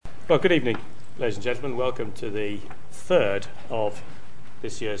Well, good evening, ladies and gentlemen. Welcome to the third of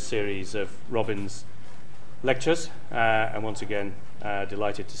this year's series of Robbins lectures. And once again,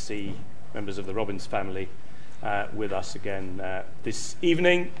 delighted to see members of the Robbins family with us again this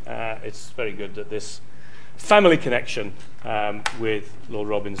evening. It's very good that this family connection with Lord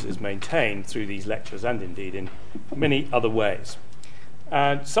Robbins is maintained through these lectures and indeed in many other ways.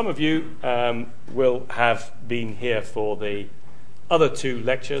 And some of you will have been here for the other two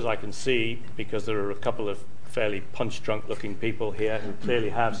lectures, I can see, because there are a couple of fairly punch-drunk looking people here who clearly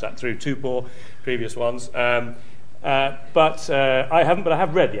have sat through two more previous ones. But I haven't, but I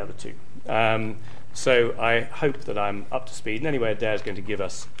have read the other two. So I hope that I'm up to speed. And anyway, Adair is going to give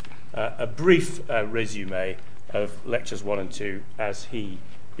us a brief resume of lectures 1 and 2 as he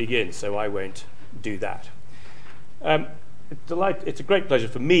begins, so I won't do that. It's a great pleasure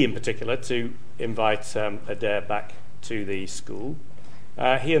for me in particular to invite Adair back to the school.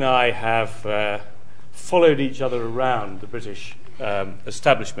 He and I have followed each other around the British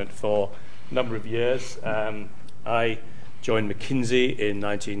establishment for a number of years. I joined McKinsey in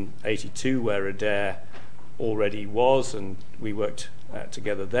 1982, where Adair already was, and we worked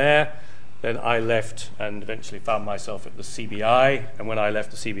together there. Then I left and eventually found myself at the CBI, and when I left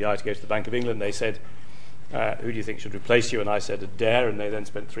the CBI to go to the Bank of England, they said, who do you think should replace you? And I said Adair, and they then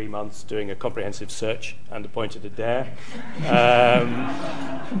spent 3 months doing a comprehensive search and appointed Adair.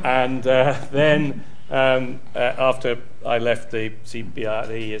 Then after I left the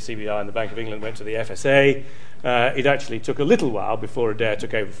CBI and the Bank of England, went to the FSA. It actually took a little while before Adair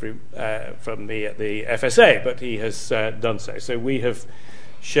took over from me at the FSA, but he has done so. So we have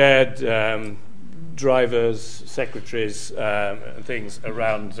shared drivers, secretaries, and things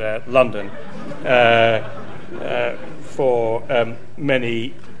around London for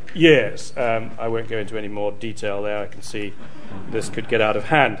many years. I won't go into any more detail there. I can see this could get out of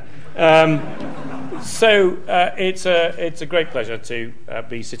hand. So it's a great pleasure to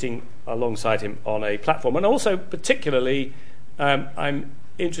be sitting alongside him on a platform. And also, particularly, I'm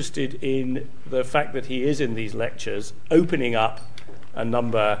interested in the fact that he is in these lectures opening up a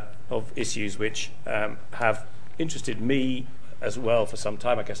number of issues which have interested me as well for some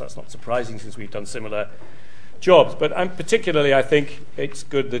time. I guess that's not surprising since we've done similar jobs. But particularly, I think it's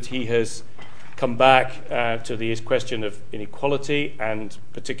good that he has come back to the question of inequality and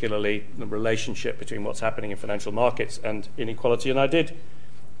particularly the relationship between what's happening in financial markets and inequality. And I did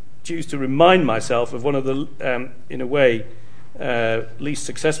choose to remind myself of one of the, in a way, least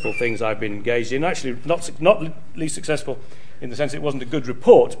successful things I've been engaged in. Actually, not least successful in the sense it wasn't a good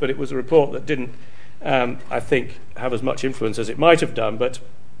report, but it was a report that didn't, I think, have as much influence as it might have done. But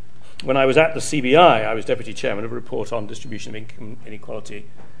when I was at the CBI, I was deputy chairman of a report on distribution of income inequality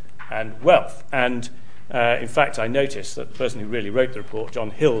and wealth. And in fact, I noticed that the person who really wrote the report, John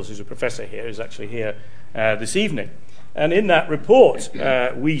Hills, who's a professor here, is actually here this evening. And in that report,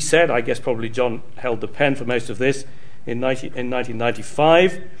 we said, I guess probably John held the pen for most of this, in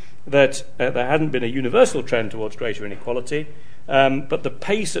 1995, that there hadn't been a universal trend towards greater inequality, but the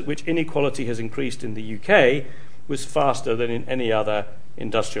pace at which inequality has increased in the UK was faster than in any other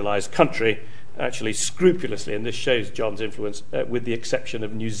industrialised country, actually scrupulously, and this shows John's influence, with the exception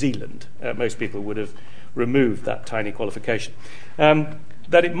of New Zealand. Most people would have removed that tiny qualification.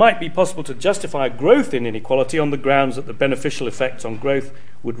 That it might be possible to justify growth in inequality on the grounds that the beneficial effects on growth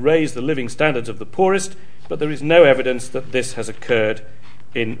would raise the living standards of the poorest, but there is no evidence that this has occurred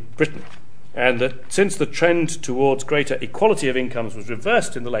in Britain, and that since the trend towards greater equality of incomes was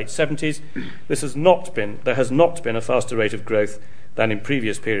reversed in the late 70s, there has not been a faster rate of growth than in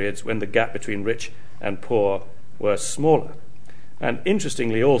previous periods when the gap between rich and poor were smaller. And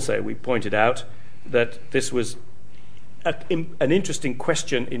interestingly also, we pointed out that this was an interesting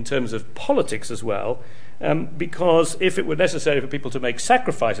question in terms of politics as well, because if it were necessary for people to make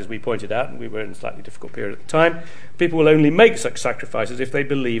sacrifices, we pointed out, and we were in a slightly difficult period at the time, people will only make such sacrifices if they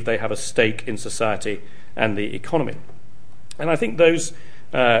believe they have a stake in society and the economy. And I think those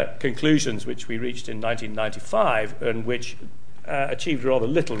conclusions which we reached in 1995, and which achieved rather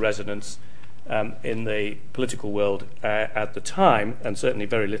little resonance in the political world at the time, and certainly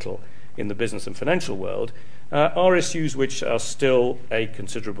very little in the business and financial world, are issues which are still a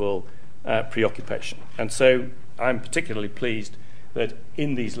considerable preoccupation. And so I'm particularly pleased that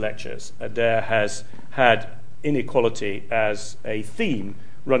in these lectures, Adair has had inequality as a theme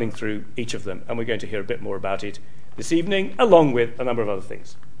running through each of them, and we're going to hear a bit more about it this evening, along with a number of other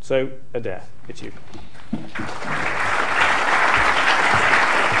things. So, Adair, it's you.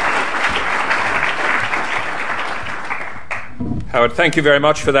 Howard, thank you very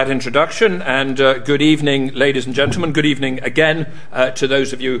much for that introduction, and good evening, ladies and gentlemen. Good evening again to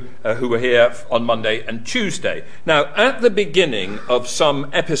those of you who were here on Monday and Tuesday. Now, at the beginning of some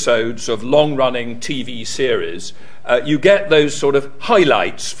episodes of long-running TV series, you get those sort of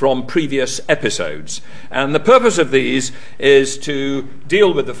highlights from previous episodes. And the purpose of these is to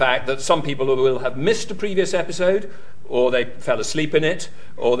deal with the fact that some people will have missed a previous episode, or they fell asleep in it,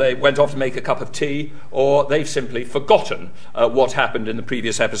 or they went off to make a cup of tea, or they've simply forgotten what happened in the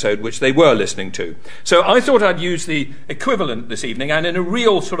previous episode which they were listening to. So I thought I'd use the equivalent this evening, and in a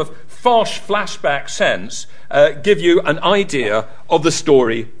real sort of fast flashback sense, give you an idea of the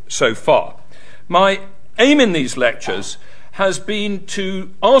story so far. My aim in these lectures has been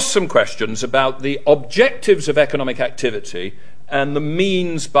to ask some questions about the objectives of economic activity and the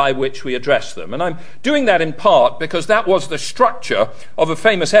means by which we address them. And I'm doing that in part because that was the structure of a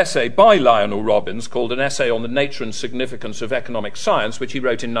famous essay by Lionel Robbins called An Essay on the Nature and Significance of Economic Science, which he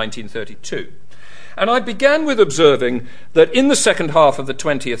wrote in 1932. And I began with observing that in the second half of the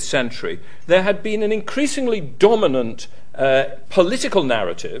 20th century, there had been an increasingly dominant political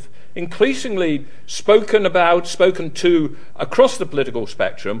narrative, increasingly spoken to across the political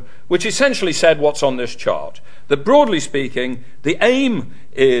spectrum, which essentially said what's on this chart. That broadly speaking, the aim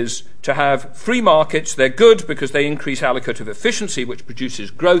is to have free markets. They're good because they increase allocative efficiency, which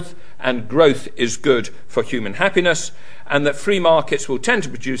produces growth, and growth is good for human happiness, and that free markets will tend to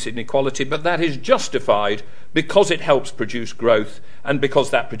produce inequality, but that is justified because it helps produce growth and because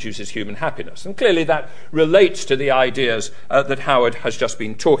that produces human happiness. And clearly that relates to the ideas that Howard has just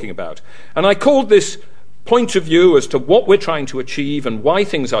been talking about. And I called this point of view as to what we're trying to achieve and why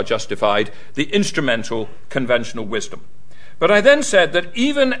things are justified the instrumental conventional wisdom. But I then said that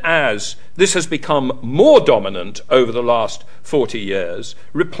even as this has become more dominant over the last 40 years,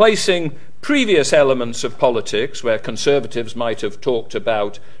 replacing previous elements of politics where conservatives might have talked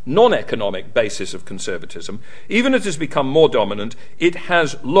about non-economic basis of conservatism, even as it has become more dominant, it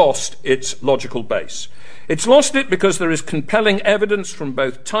has lost its logical base. It's lost it because there is compelling evidence from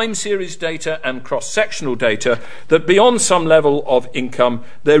both time series data and cross-sectional data that beyond some level of income,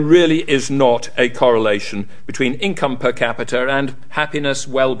 there really is not a correlation between income per capita and happiness,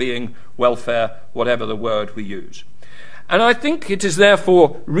 well-being, welfare, whatever the word we use. And I think it is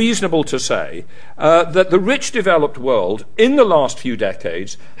therefore reasonable to say that the rich developed world in the last few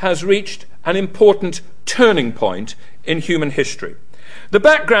decades has reached an important turning point in human history. The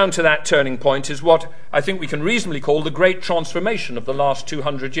background to that turning point is what I think we can reasonably call the great transformation of the last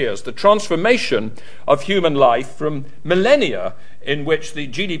 200 years, the transformation of human life from millennia in which the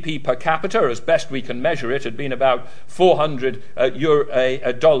GDP per capita, as best we can measure it, had been about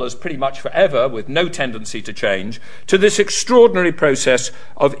 $400 pretty much forever with no tendency to change, to this extraordinary process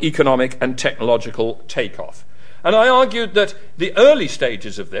of economic and technological takeoff. And I argued that the early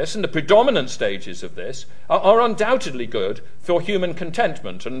stages of this and the predominant stages of this are undoubtedly good for human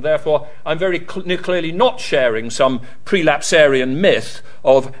contentment, and therefore I'm very clearly not sharing some prelapsarian myth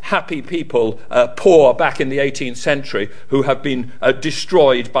of happy people, poor back in the 18th century, who have been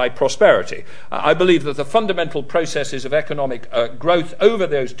destroyed by prosperity. I believe that the fundamental processes of economic growth over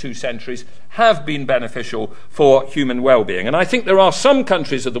those 2 centuries have been beneficial for human well-being. And I think there are some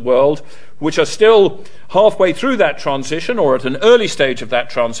countries of the world which are still halfway through that transition or at an early stage of that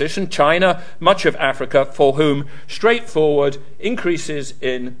transition, China, much of Africa, for whom straightforward increases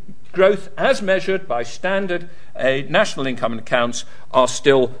in growth as measured by standard national income accounts are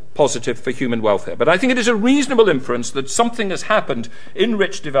still positive for human welfare. But I think it is a reasonable inference that something has happened in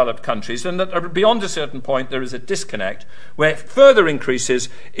rich developed countries and that beyond a certain point there is a disconnect where further increases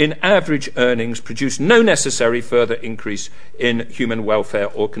in average earnings produce no necessary further increase in human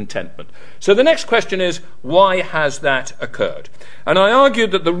welfare or contentment. So the next question is, why has that occurred? And I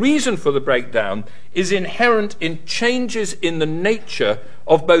argued that the reason for the breakdown is inherent in changes in the nature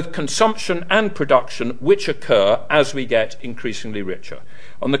of both consumption and production which occur as we get increasingly richer.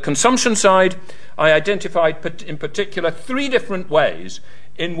 On the consumption side, I identified in particular 3 different ways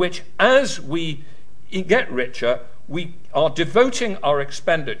in which as we get richer, we are devoting our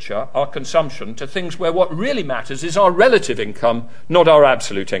expenditure, our consumption, to things where what really matters is our relative income, not our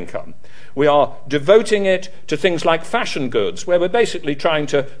absolute income. We are devoting it to things like fashion goods, where we're basically trying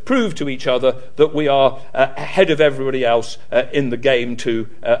to prove to each other that we are ahead of everybody else in the game to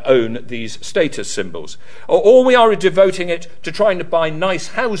own these status symbols. Or we are devoting it to trying to buy nice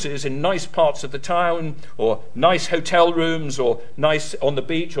houses in nice parts of the town, or nice hotel rooms, or nice on the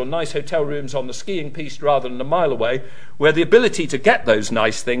beach, or nice hotel rooms on the skiing piste rather than a mile away, where the ability to get those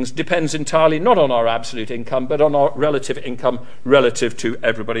nice things depends entirely not on our absolute income, but on our relative income relative to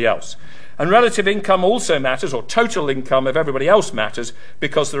everybody else. And relative income also matters, or total income of everybody else matters,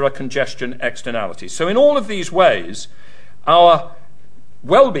 because there are congestion externalities. So in all of these ways, our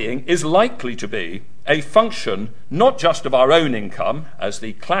well-being is likely to be a function not just of our own income, as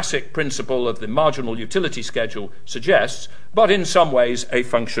the classic principle of the marginal utility schedule suggests, but in some ways a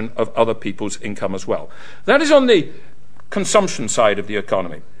function of other people's income as well. That is on the consumption side of the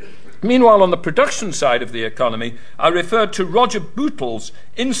economy. Meanwhile, on the production side of the economy, I referred to Roger Bootle's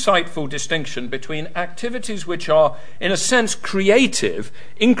insightful distinction between activities which are, in a sense, creative,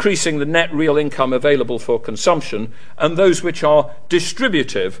 increasing the net real income available for consumption, and those which are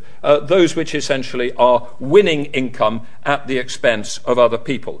distributive, those which essentially are winning income at the expense of other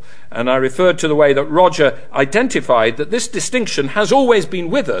people. And I referred to the way that Roger identified that this distinction has always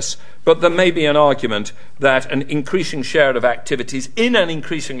been with us, but there may be an argument that an increasing share of activities in an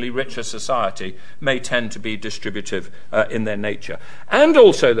increasingly richer society may tend to be distributive in their nature. And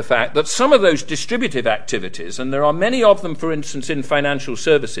also the fact that some of those distributive activities, and there are many of them, for instance, in financial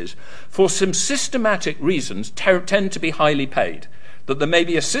services, for some systematic reasons tend to be highly paid. That there may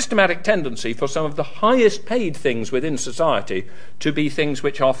be a systematic tendency for some of the highest paid things within society to be things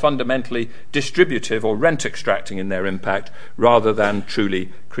which are fundamentally distributive or rent extracting in their impact rather than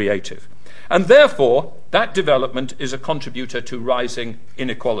truly creative. And therefore, that development is a contributor to rising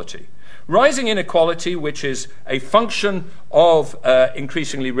inequality. Rising inequality, which is a function of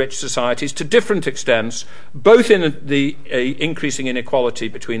increasingly rich societies to different extents, both in the increasing inequality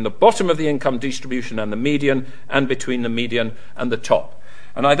between the bottom of the income distribution and the median, and between the median and the top.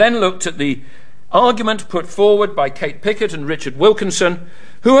 And I then looked at the argument put forward by Kate Pickett and Richard Wilkinson,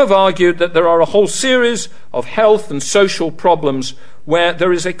 who have argued that there are a whole series of health and social problems where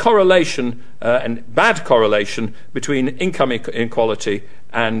there is a correlation, and bad correlation, between income inequality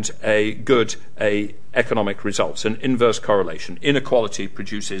and good economic results, an inverse correlation. Inequality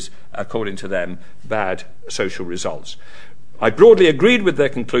produces, according to them, bad social results. I broadly agreed with their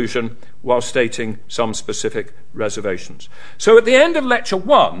conclusion while stating some specific reservations. So at the end of Lecture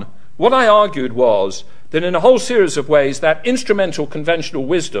 1, what I argued was that in a whole series of ways, that instrumental conventional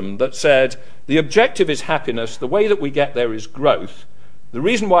wisdom that said the objective is happiness, the way that we get there is growth, the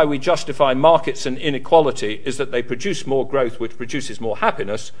reason why we justify markets and inequality is that they produce more growth, which produces more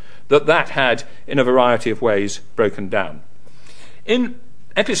happiness, that had, in a variety of ways, broken down. In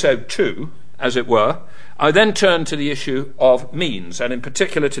episode 2, as it were, I then turned to the issue of means, and in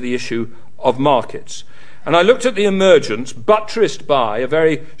particular to the issue of markets. And I looked at the emergence, buttressed by a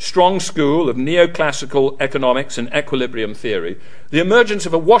very strong school of neoclassical economics and equilibrium theory, the emergence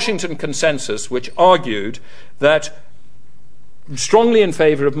of a Washington consensus which argued that strongly in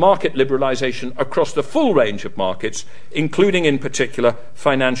favour of market liberalisation across the full range of markets, including in particular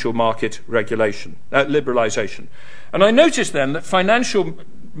financial market liberalisation. And I noticed then that financial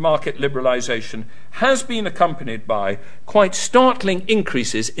market liberalisation has been accompanied by quite startling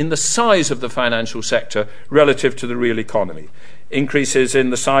increases in the size of the financial sector relative to the real economy. Increases in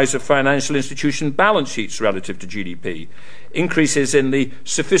the size of financial institution balance sheets relative to GDP, increases in the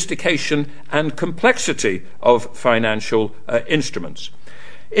sophistication and complexity of financial instruments,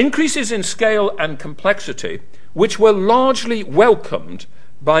 increases in scale and complexity which were largely welcomed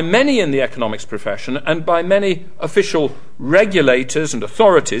by many in the economics profession and by many official regulators and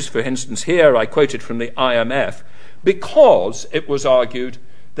authorities. For instance, here I quoted from the IMF, because it was argued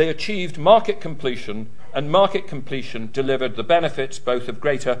they achieved market completion, and market completion delivered the benefits both of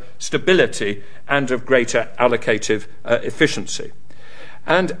greater stability and of greater allocative efficiency.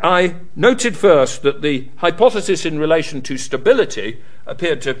 And I noted first that the hypothesis in relation to stability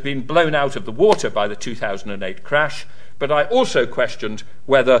appeared to have been blown out of the water by the 2008 crash, but I also questioned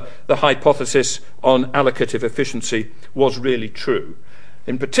whether the hypothesis on allocative efficiency was really true.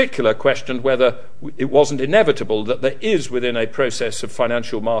 In particular, questioned whether it wasn't inevitable that there is, within a process of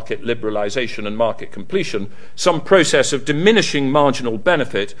financial market liberalisation and market completion, some process of diminishing marginal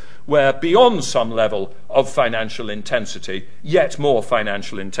benefit where, beyond some level of financial intensity, yet more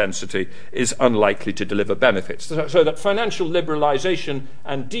financial intensity is unlikely to deliver benefits. So that financial liberalisation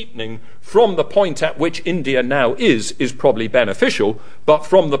and deepening from the point at which India now is probably beneficial, but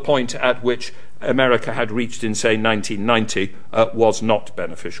from the point at which America had reached in, say, 1990, was not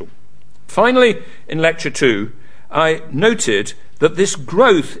beneficial. Finally, in Lecture 2, I noted that this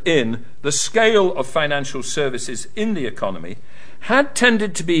growth in the scale of financial services in the economy had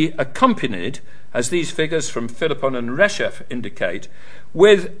tended to be accompanied, as these figures from Philippon and Resheff indicate,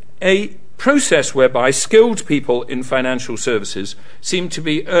 with a process whereby skilled people in financial services seem to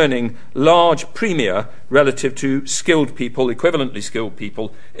be earning large premia relative to skilled people, equivalently skilled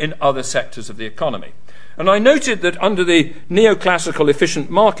people, in other sectors of the economy. And I noted that under the neoclassical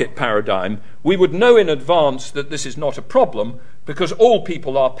efficient market paradigm, we would know in advance that this is not a problem because all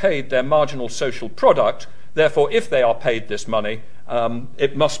people are paid their marginal social product. Therefore, if they are paid this money,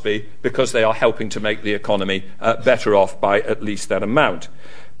 it must be because they are helping to make the economy better off by at least that amount.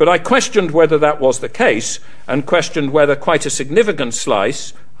 But I questioned whether that was the case, and questioned whether quite a significant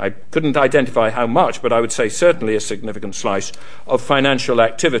slice, I couldn't identify how much, but I would say certainly a significant slice of financial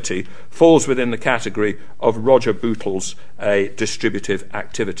activity falls within the category of Roger Bootle's distributive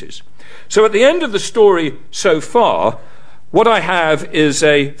activities. So at the end of the story so far, what I have is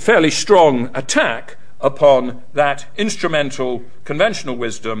a fairly strong attack upon that instrumental conventional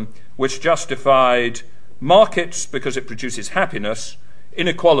wisdom which justified markets because it produces happiness,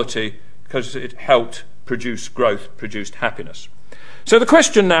 inequality because it helped produce growth, produced happiness. So the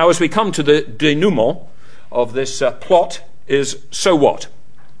question now, as we come to the denouement of this plot, is so what?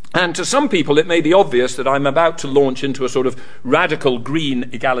 And to some people it may be obvious that I'm about to launch into a sort of radical green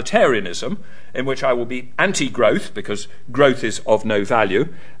egalitarianism in which I will be anti-growth because growth is of no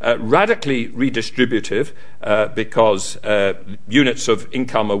value, radically redistributive because units of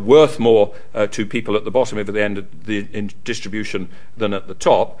income are worth more to people at the bottom of the end of the distribution than at the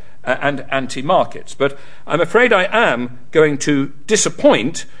top, and anti-markets. But I'm afraid I am going to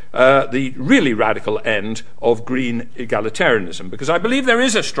disappoint the really radical end of green egalitarianism, because I believe there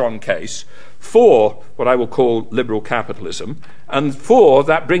is a strong case for what I will call liberal capitalism, and for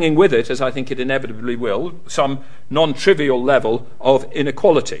that bringing with it, as I think it inevitably will, some non-trivial level of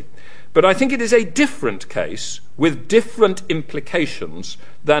inequality. But I think it is a different case with different implications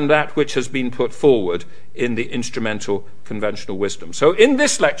than that which has been put forward in the instrumental conventional wisdom. So in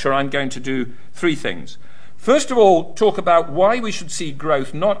this lecture I'm going to do three things. First of all, talk about why we should see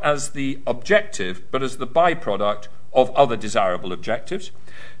growth not as the objective, but as the byproduct of other desirable objectives.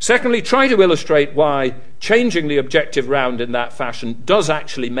 Secondly, try to illustrate why changing the objective round in that fashion does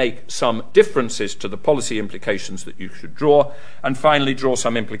actually make some differences to the policy implications that you should draw. And finally, draw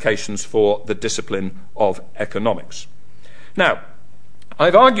some implications for the discipline of economics. Now,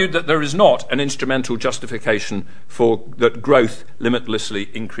 I've argued that there is not an instrumental justification for that growth limitlessly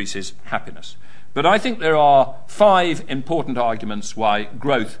increases happiness. But I think there are 5 important arguments why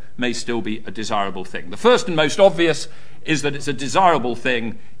growth may still be a desirable thing. The first and most obvious is that it's a desirable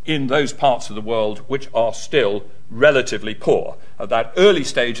thing in those parts of the world which are still relatively poor. At that early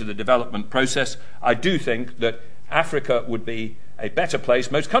stage of the development process, I do think that Africa would be a better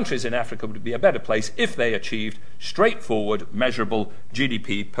place, most countries in Africa would be a better place if they achieved straightforward, measurable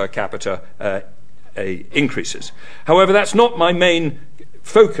GDP per capita increases. However, that's not my main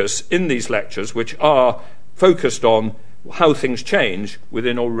focus in these lectures, which are focused on how things change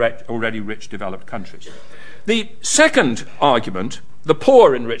within already rich developed countries. The second argument, the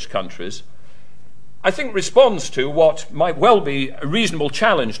poor in rich countries, I think responds to what might well be a reasonable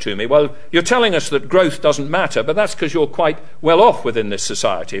challenge to me. Well, you're telling us that growth doesn't matter, but that's because you're quite well off within this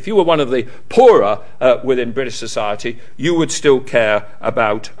society. If you were one of the poorer within British society, you would still care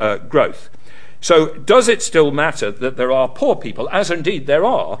about growth. So does it still matter that there are poor people, as indeed there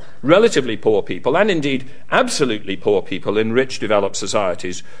are relatively poor people, and indeed absolutely poor people in rich developed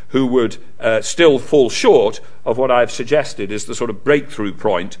societies who would still fall short of what I've suggested is the sort of breakthrough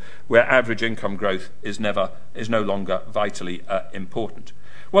point where average income growth is no longer vitally important?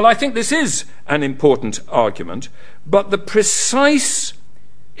 Well, I think this is an important argument, but the precise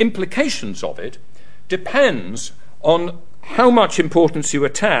implications of it depends on how much importance you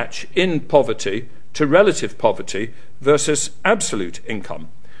attach in poverty to relative poverty versus absolute income.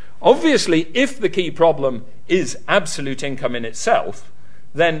 Obviously, if the key problem is absolute income in itself,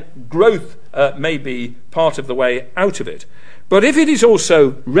 then growth may be part of the way out of it. But if it is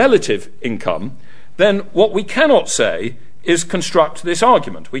also relative income, then what we cannot say is construct this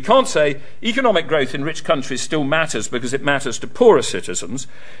argument. We can't say economic growth in rich countries still matters because it matters to poorer citizens.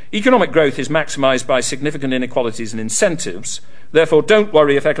 Economic growth is maximised by significant inequalities and incentives. Therefore, don't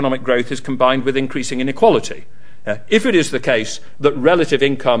worry if economic growth is combined with increasing inequality. If it is the case that relative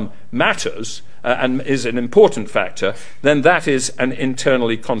income matters and is an important factor, then that is an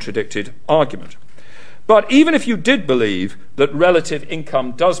internally contradicted argument. But even if you did believe that relative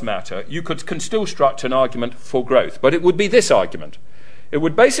income does matter, you could still construct an argument for growth. But it would be this argument. It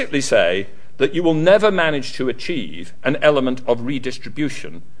would basically say that you will never manage to achieve an element of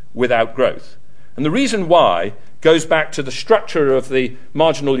redistribution without growth. And the reason why goes back to the structure of the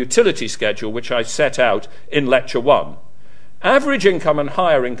marginal utility schedule, which I set out in Lecture 1. average income and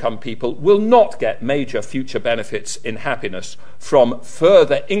higher income people will not get major future benefits in happiness from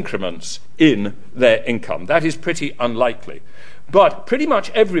further increments in their income. That is pretty unlikely. But pretty much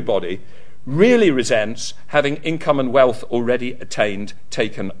everybody really resents having income and wealth already attained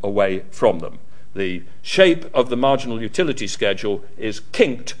taken away from them. The shape of the marginal utility schedule is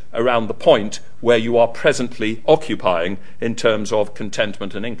kinked around the point where you are presently occupying in terms of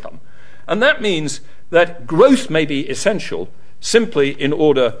contentment and income. And that means that growth may be essential simply in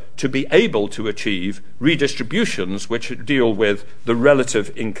order to be able to achieve redistributions which deal with the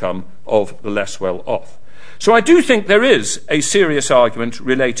relative income of the less well off. So I do think there is a serious argument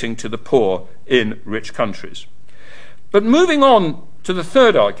relating to the poor in rich countries. But moving on to the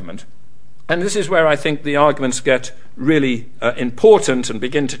third argument, and this is where I think the arguments get really important and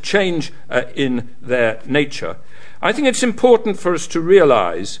begin to change in their nature, I think it's important for us to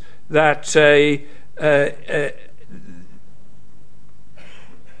realize that there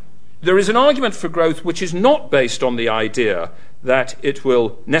is an argument for growth which is not based on the idea that it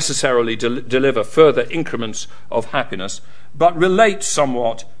will necessarily deliver further increments of happiness, but relates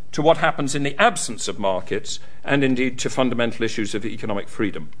somewhat to what happens in the absence of markets and indeed to fundamental issues of economic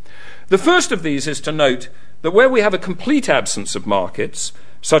freedom. The first of these is to note that where we have a complete absence of markets,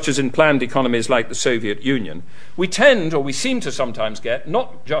 such as in planned economies like the Soviet Union, we tend, or we seem to sometimes get,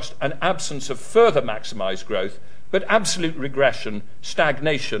 not just an absence of further maximized growth, but absolute regression,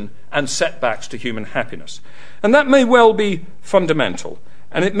 stagnation, and setbacks to human happiness. And that may well be fundamental.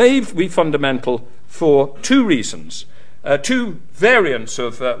 And it may be fundamental for two reasons, two variants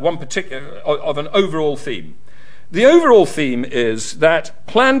of one particular of an overall theme. The overall theme is that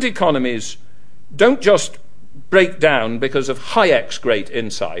planned economies don't just break down because of Hayek's great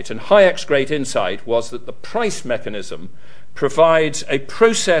insight. And Hayek's great insight was that the price mechanism provides a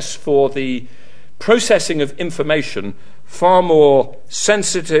process for the processing of information far more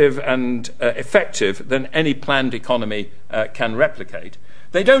sensitive and effective than any planned economy can replicate.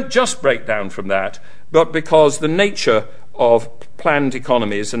 They don't just break down from that, but because the nature of planned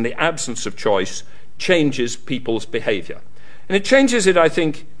economies and the absence of choice changes people's behavior. And it changes it, I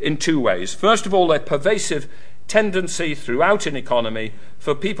think, in two ways. First of all, a pervasive tendency throughout an economy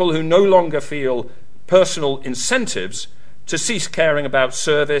for people who no longer feel personal incentives to cease caring about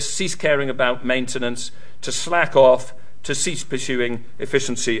service, cease caring about maintenance, to slack off, to cease pursuing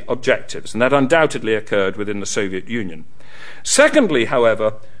efficiency objectives. And that undoubtedly occurred within the Soviet Union. Secondly,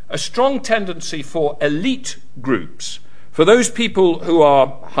 however, a strong tendency for elite groups, for those people who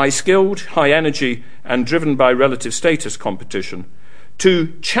are high-skilled, high-energy, and driven by relative status competition,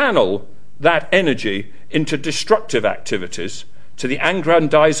 to channel that energy into destructive activities, to the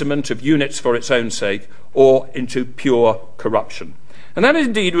aggrandizement of units for its own sake, or into pure corruption. And that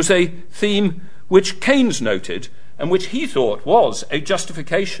indeed was a theme which Keynes noted and which he thought was a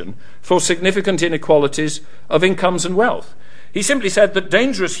justification for significant inequalities of incomes and wealth. He simply said that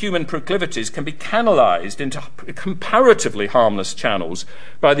dangerous human proclivities can be canalized into comparatively harmless channels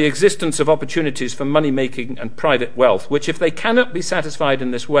by the existence of opportunities for money-making and private wealth, which, if they cannot be satisfied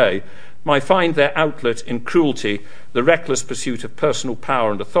in this way, might find their outlet in cruelty, the reckless pursuit of personal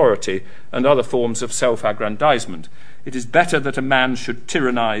power and authority, and other forms of self-aggrandizement. It is better that a man should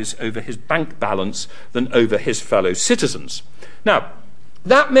tyrannize over his bank balance than over his fellow citizens. Now,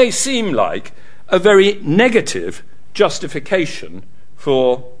 that may seem like a very negative justification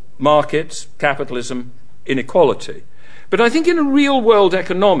for markets, capitalism, inequality. But I think in real-world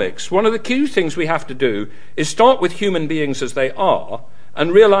economics, one of the key things we have to do is start with human beings as they are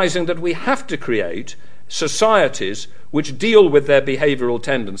and realizing that we have to create societies which deal with their behavioral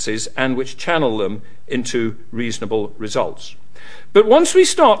tendencies and which channel them into reasonable results. But once we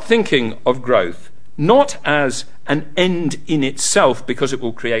start thinking of growth not as an end in itself because it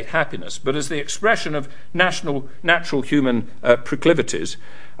will create happiness, but as the expression of natural human proclivities,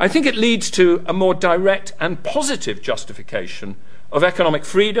 I think it leads to a more direct and positive justification of economic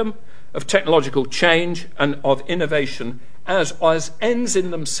freedom, of technological change, and of innovation as ends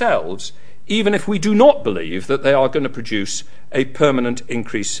in themselves, even if we do not believe that they are going to produce a permanent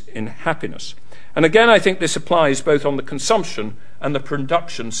increase in happiness. And again, I think this applies both on the consumption and the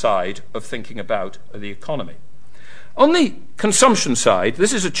production side of thinking about the economy. On the consumption side,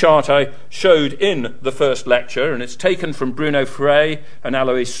 this is a chart I showed in the first lecture, and it's taken from Bruno Frey and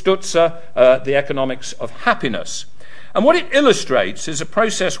Alois Stutzer, The Economics of Happiness. And what it illustrates is a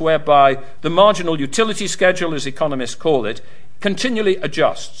process whereby the marginal utility schedule, as economists call it, continually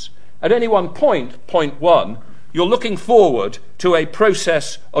adjusts. At any one point, point one, you're looking forward to a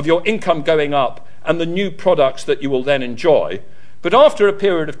process of your income going up and the new products that you will then enjoy. But after a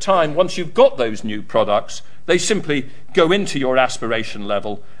period of time, once you've got those new products, they simply go into your aspiration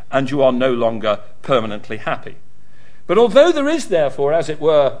level and you are no longer permanently happy. But although there is, therefore, as it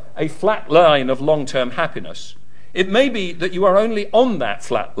were, a flat line of long-term happiness, it may be that you are only on that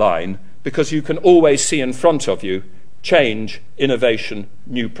flat line because you can always see in front of you change, innovation,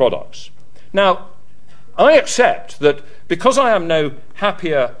 new products. Now, I accept that because I am no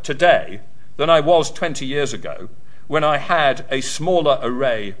happier today than I was 20 years ago, when I had a smaller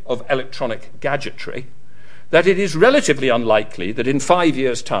array of electronic gadgetry, that it is relatively unlikely that in 5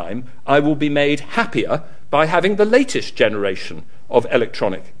 years' time I will be made happier by having the latest generation of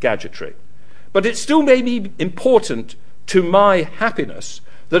electronic gadgetry. But it still may be important to my happiness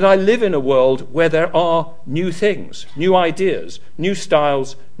that I live in a world where there are new things, new ideas, new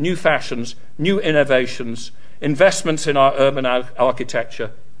styles, new fashions, new innovations, investments in our urban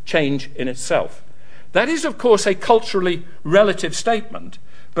architecture, change in itself. That is, of course, a culturally relative statement,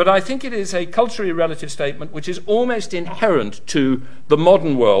 but I think it is a culturally relative statement which is almost inherent to the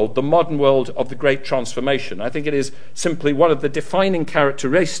modern world of the Great Transformation. I think it is simply one of the defining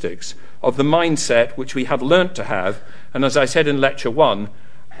characteristics of the mindset which we have learnt to have, and as I said in Lecture 1,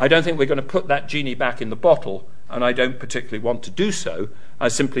 I don't think we're going to put that genie back in the bottle, and I don't particularly want to do so. I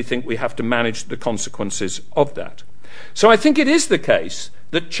simply think we have to manage the consequences of that. So I think it is the case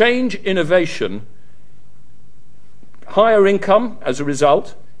that change, innovation, higher income as a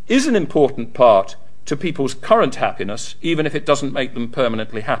result, is an important part to people's current happiness, even if it doesn't make them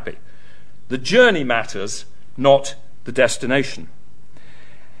permanently happy. The journey matters, not the destination.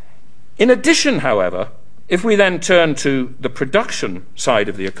 In addition, however, if we then turn to the production side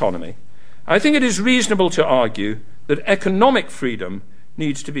of the economy, I think it is reasonable to argue that economic freedom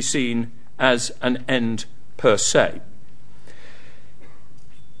needs to be seen as an end per se.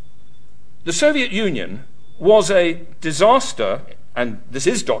 The Soviet Union was a disaster, and this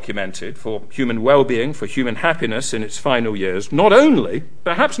is documented, for human well-being, for human happiness in its final years, not only,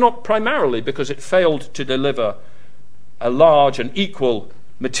 perhaps not primarily, because it failed to deliver a large and equal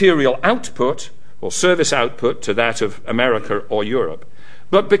material output or service output to that of America or Europe,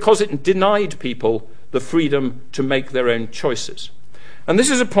 but because it denied people the freedom to make their own choices. And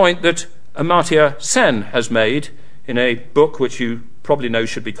this is a point that Amartya Sen has made in a book which you probably know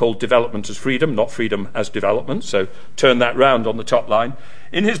should be called Development as Freedom, not Freedom as Development, so turn that round on the top line.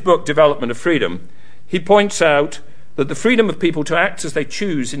 In his book, Development of Freedom, he points out that the freedom of people to act as they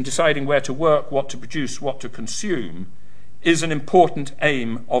choose in deciding where to work, what to produce, what to consume, is an important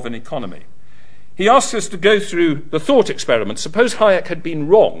aim of an economy. He asks us to go through the thought experiment. Suppose Hayek had been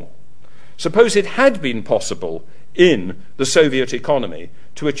wrong. Suppose it had been possible in the Soviet economy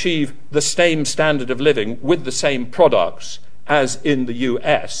to achieve the same standard of living with the same products as in the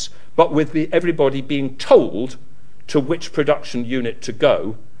US, but with everybody being told to which production unit to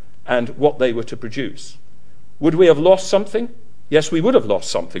go and what they were to produce. Would we have lost something? Yes, we would have lost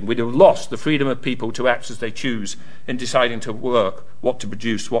something. We'd have lost the freedom of people to act as they choose in deciding to work, what to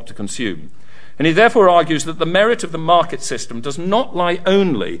produce, what to consume. And he therefore argues that the merit of the market system does not lie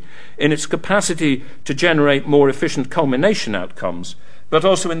only in its capacity to generate more efficient culmination outcomes, but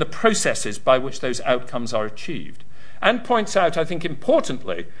also in the processes by which those outcomes are achieved. And points out, I think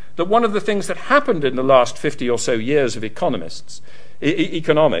importantly, that one of the things that happened in the last 50 or so years of economics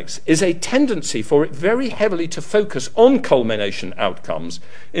is a tendency for it very heavily to focus on culmination outcomes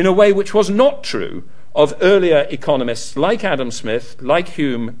in a way which was not true of earlier economists like Adam Smith, like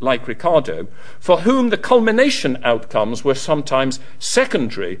Hume, like Ricardo, for whom the culmination outcomes were sometimes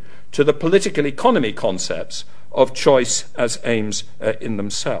secondary to the political economy concepts of choice as aims in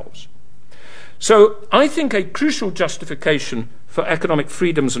themselves. So I think a crucial justification for economic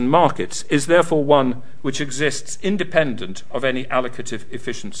freedoms and markets is therefore one which exists independent of any allocative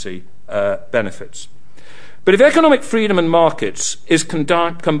efficiency benefits. But if economic freedom and markets is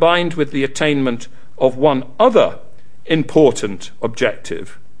combined with the attainment of one other important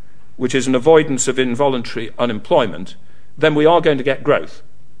objective, which is an avoidance of involuntary unemployment, then we are going to get growth.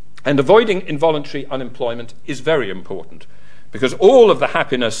 And avoiding involuntary unemployment is very important, because all of the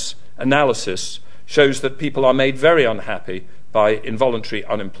happiness analysis shows that people are made very unhappy by involuntary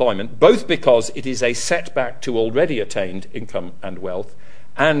unemployment, both because it is a setback to already attained income and wealth,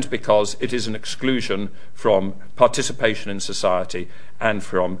 and because it is an exclusion from participation in society and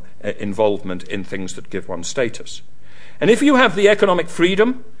from involvement in things that give one status. And if you have the economic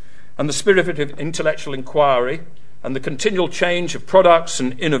freedom and the spirit of intellectual inquiry and the continual change of products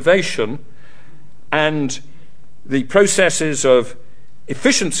and innovation and the processes of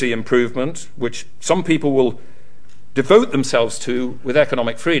efficiency improvement, which some people will devote themselves to with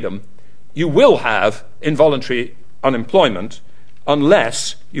economic freedom, you will have involuntary unemployment,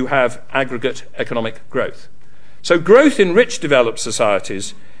 unless you have aggregate economic growth. So growth in rich developed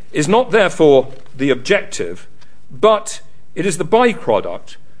societies is not therefore the objective, but it is the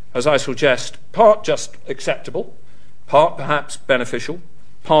byproduct, as I suggest, part just acceptable, part perhaps beneficial,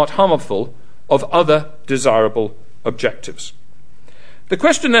 part harmful, of other desirable objectives. The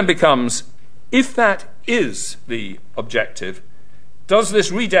question then becomes, if that is the objective, does this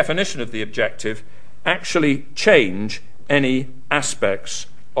redefinition of the objective actually change any aspects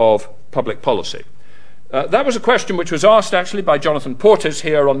of public policy? That was a question which was asked actually by Jonathan Portes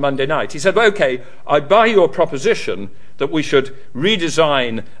here on Monday night. He said, well, OK, I buy your proposition that we should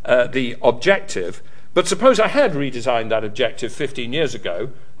redesign the objective, but suppose I had redesigned that objective 15 years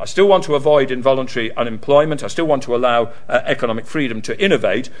ago. I still want to avoid involuntary unemployment. I still want to allow economic freedom to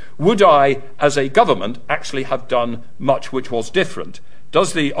innovate. Would I, as a government, actually have done much which was different?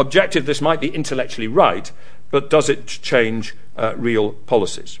 Does the objective, this might be intellectually right, but does it change real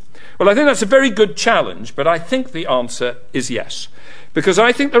policies? Well, I think that's a very good challenge, but I think the answer is yes. Because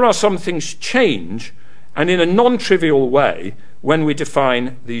I think there are some things change, and in a non-trivial way, when we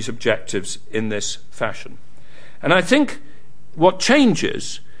define these objectives in this fashion. And I think what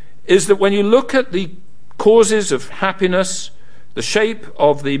changes is that when you look at the causes of happiness, the shape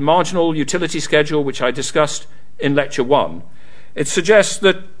of the marginal utility schedule, which I discussed in Lecture 1, it suggests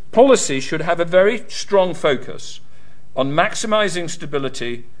that policy should have a very strong focus on maximising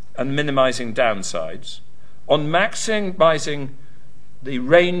stability and minimising downsides, on maximising the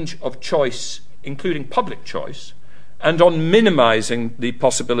range of choice, including public choice, and on minimising the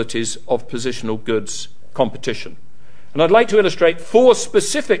possibilities of positional goods competition. And I'd like to illustrate 4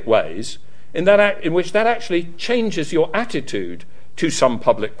 specific ways in which that actually changes your attitude to some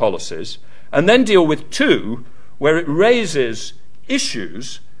public policies, and then deal with 2 where it raises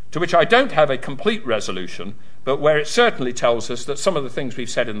issues to which I don't have a complete resolution, but where it certainly tells us that some of the things we've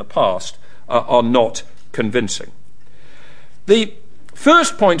said in the past are not convincing. The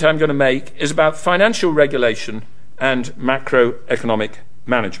first point I'm going to make is about financial regulation and macroeconomic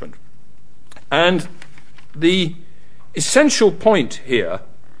management. And the essential point here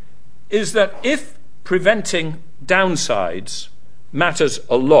is that if preventing downsides matters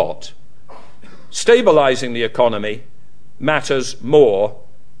a lot, stabilising the economy matters more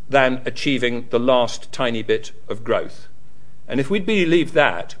than achieving the last tiny bit of growth. And if we'd believed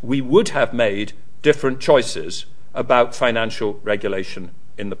that, we would have made different choices about financial regulation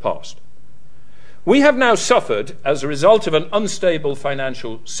in the past. We have now suffered, as a result of an unstable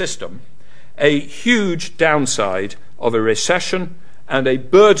financial system, a huge downside of a recession and a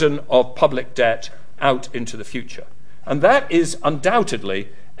burden of public debt out into the future. And that is undoubtedly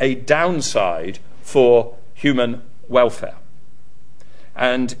a downside for human welfare.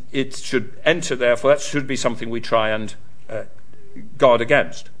 And it should enter, therefore, that should be something we try and guard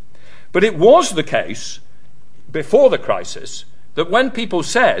against. But it was the case before the crisis that when people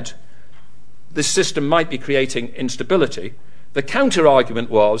said this system might be creating instability, the counter-argument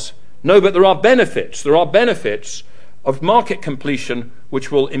was, no, but there are benefits. There are benefits of market completion which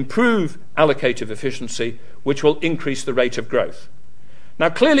will improve allocative efficiency, which will increase the rate of growth. Now,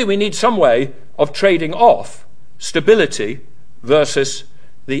 clearly we need some way of trading off stability versus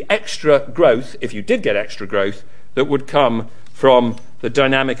the extra growth, if you did get extra growth, that would come from the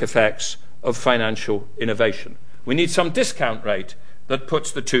dynamic effects of financial innovation. We need some discount rate that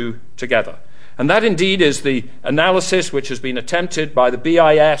puts the two together. And that indeed is the analysis which has been attempted by the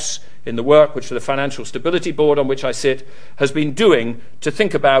BIS in the work which the Financial Stability Board, on which I sit, has been doing to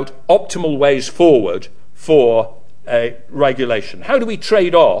think about optimal ways forward for regulation. How do we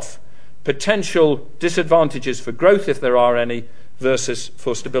trade off potential disadvantages for growth, if there are any, versus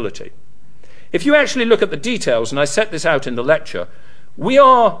for stability? If you actually look at the details, and I set this out in the lecture, we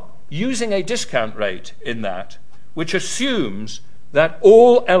are using a discount rate in that which assumes that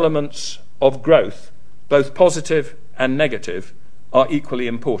all elements of growth, both positive and negative, are equally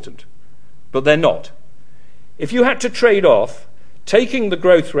important. But they're not. If you had to trade off taking the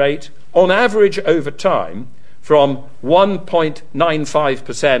growth rate on average over time from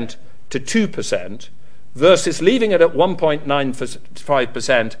 1.95% to 2% versus leaving it at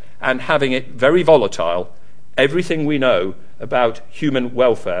 1.95% and having it very volatile, everything we know about human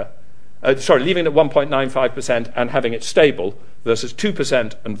welfare, leaving it at 1.95% and having it stable versus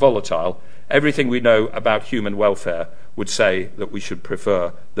 2% and volatile, everything we know about human welfare would say that we should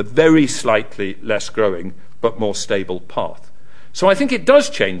prefer the very slightly less growing but more stable path. So I think it does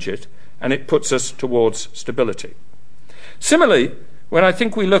change it, and it puts us towards stability. Similarly, when I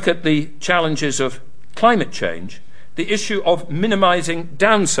think we look at the challenges of climate change, the issue of minimising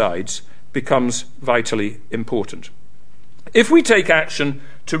downsides becomes vitally important. If we take action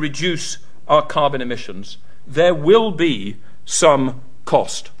to reduce our carbon emissions, there will be some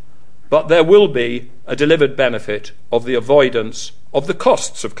cost, but there will be a delivered benefit of the avoidance of the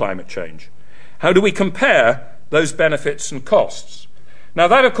costs of climate change. How do we compare those benefits and costs? Now,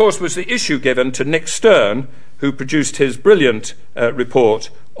 that, of course, was the issue given to Nick Stern, who produced his brilliant report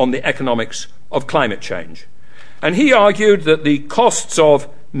on the economics of climate change. And he argued that the costs of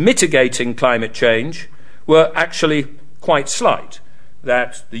mitigating climate change were actually quite slight,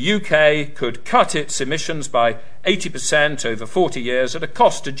 that the UK could cut its emissions by 80% over 40 years at a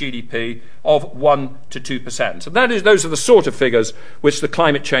cost to GDP of 1 to 2%. And those are the sort of figures which the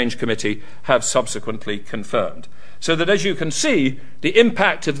Climate Change Committee have subsequently confirmed. So that, as you can see, the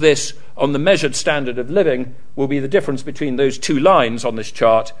impact of this on the measured standard of living will be the difference between those two lines on this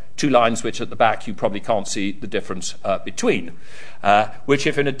chart, two lines which at the back you probably can't see the difference between, which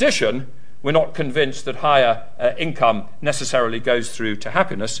if in addition we're not convinced that higher income necessarily goes through to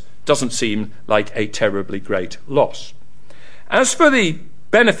happiness, doesn't seem like a terribly great loss. As for the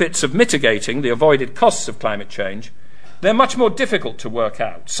benefits of mitigating the avoided costs of climate change, they're much more difficult to work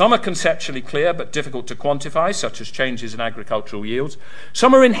out. Some are conceptually clear but difficult to quantify, such as changes in agricultural yields.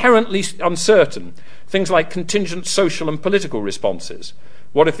 Some are inherently uncertain, things like contingent social and political responses.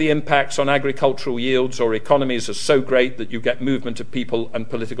 What if the impacts on agricultural yields or economies are so great that you get movement of people and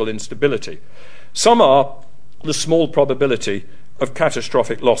political instability? Some are the small probability of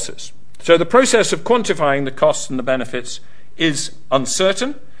catastrophic losses. So the process of quantifying the costs and the benefits is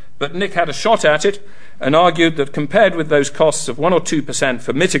uncertain, but Nick had a shot at it and argued that compared with those costs of 1 or 2%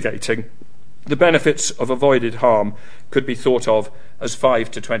 for mitigating, the benefits of avoided harm could be thought of as 5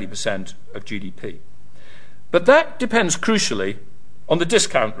 to 20% of GDP. But that depends crucially on the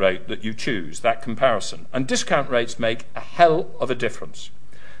discount rate that you choose, that comparison. And discount rates make a hell of a difference.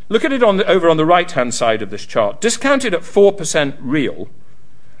 Look at it over on the right-hand side of this chart. Discounted at 4% real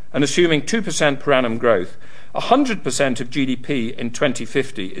and assuming 2% per annum growth, 100% of GDP in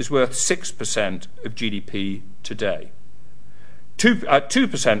 2050 is worth 6% of GDP today. At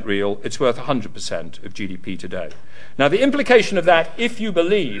 2% real, it's worth 100% of GDP today. Now, the implication of that, if you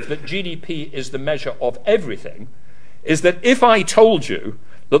believe that GDP is the measure of everything, is that if I told you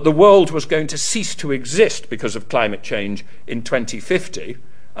that the world was going to cease to exist because of climate change in 2050,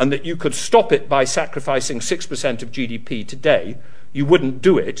 and that you could stop it by sacrificing 6% of GDP today, you wouldn't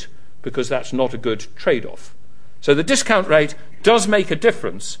do it because that's not a good trade-off. So the discount rate does make a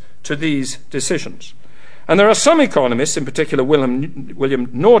difference to these decisions. And there are some economists, in particular William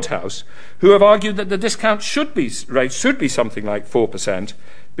Nordhaus, who have argued that the discount rate should be something like 4%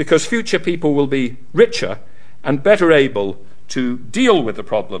 because future people will be richer and better able to deal with the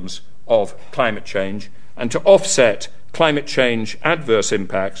problems of climate change and to offset climate change adverse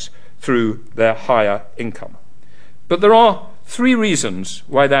impacts through their higher income. But there are 3 reasons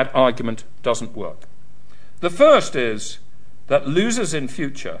why that argument doesn't work. The first is that losers in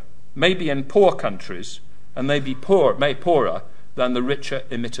future may be in poor countries and may be poorer than the richer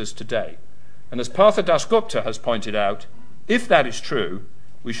emitters today. And as Partha Dasgupta has pointed out, if that is true,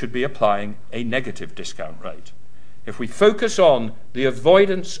 we should be applying a negative discount rate. If we focus on the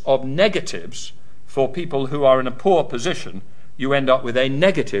avoidance of negatives for people who are in a poor position, you end up with a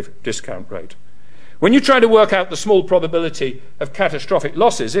negative discount rate. When you try to work out the small probability of catastrophic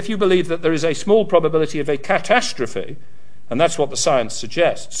losses, if you believe that there is a small probability of a catastrophe, and that's what the science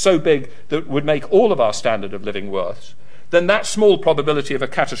suggests, so big that it would make all of our standard of living worse, then that small probability of a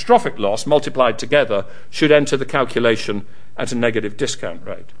catastrophic loss multiplied together should enter the calculation at a negative discount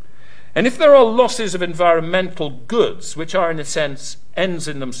rate. And if there are losses of environmental goods, which are in a sense ends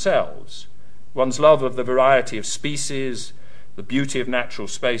in themselves, one's love of the variety of species, the beauty of natural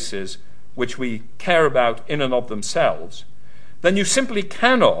spaces, which we care about in and of themselves, then you simply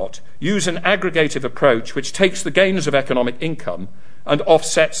cannot use an aggregative approach which takes the gains of economic income and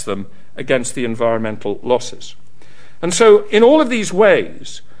offsets them against the environmental losses. And so in all of these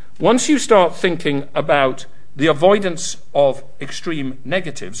ways, once you start thinking about the avoidance of extreme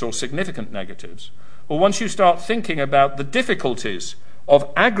negatives or significant negatives, or once you start thinking about the difficulties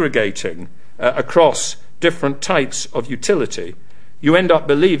of aggregating across different types of utility, you end up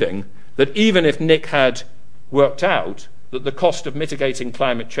believing that even if Nick had worked out that the cost of mitigating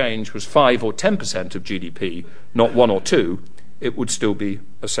climate change was 5 or 10% of GDP, not 1 or 2, it would still be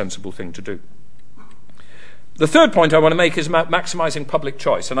a sensible thing to do. The third point I want to make is about maximising public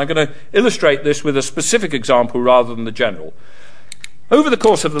choice, and I'm going to illustrate this with a specific example rather than the general. Over the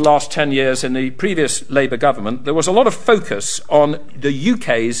course of the last 10 years in the previous Labour government, there was a lot of focus on the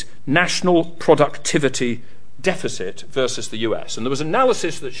UK's national productivity deficit versus the US. And there was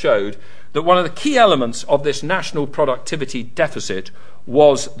analysis that showed that one of the key elements of this national productivity deficit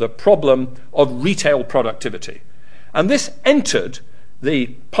was the problem of retail productivity. And this entered the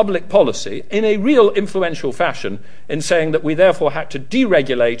public policy in a real influential fashion in saying that we therefore had to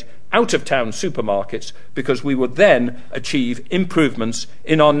deregulate out-of-town supermarkets because we would then achieve improvements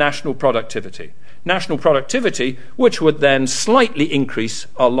in our national productivity. National productivity, which would then slightly increase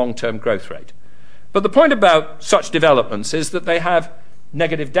our long-term growth rate. But the point about such developments is that they have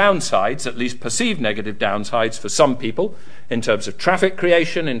negative downsides, at least perceived negative downsides for some people, in terms of traffic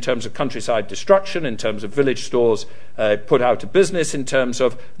creation, in terms of countryside destruction, in terms of village stores put out of business, in terms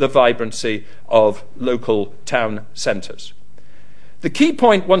of the vibrancy of local town centres. The key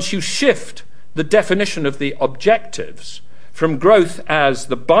point, once you shift the definition of the objectives from growth as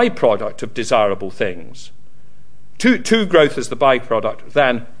the byproduct of desirable things to growth as the byproduct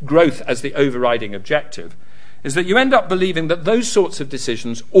than growth as the overriding objective, is that you end up believing that those sorts of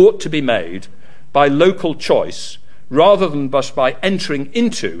decisions ought to be made by local choice rather than just by entering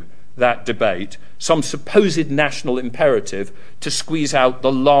into that debate some supposed national imperative to squeeze out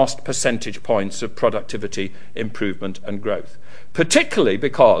the last percentage points of productivity improvement and growth. Particularly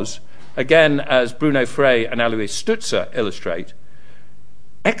because, again, as Bruno Frey and Alois Stutzer illustrate,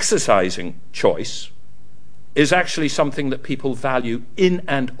 exercising choice is actually something that people value in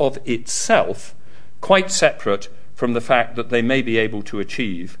and of itself, quite separate from the fact that they may be able to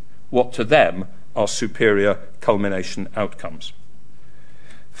achieve what to them are superior culmination outcomes.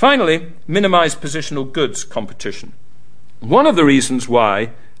 Finally, minimise positional goods competition. One of the reasons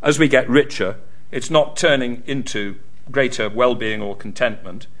why, as we get richer, it's not turning into greater well-being or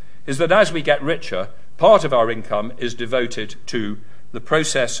contentment is that as we get richer, part of our income is devoted to the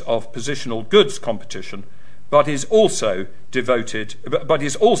process of positional goods competition, but is also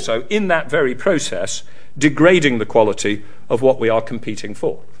in that very process degrading the quality of what we are competing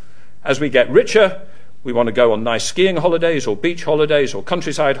for. As we get richer, we want to go on nice skiing holidays or beach holidays or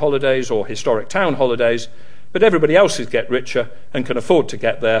countryside holidays or historic town holidays, but everybody else get richer and can afford to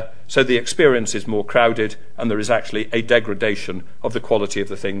get there, so the experience is more crowded and there is actually a degradation of the quality of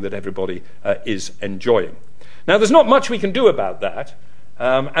the thing that everybody is enjoying. Now, there's not much we can do about that.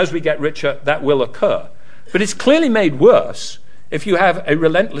 As we get richer, that will occur. But it's clearly made worse if you have a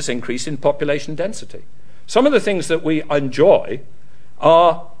relentless increase in population density. Some of the things that we enjoy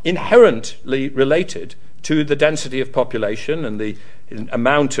are inherently related to the density of population and the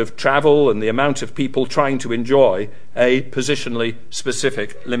amount of travel and the amount of people trying to enjoy a positionally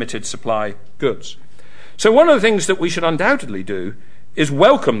specific limited supply goods. So one of the things that we should undoubtedly do is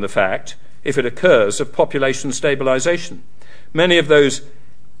welcome the fact, if it occurs, of population stabilisation. Many of those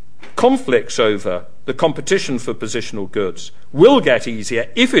conflicts over the competition for positional goods will get easier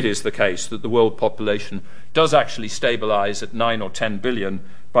if it is the case that the world population does actually stabilise at 9 or 10 billion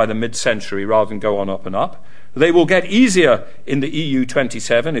by the mid-century rather than go on up and up. They will get easier in the EU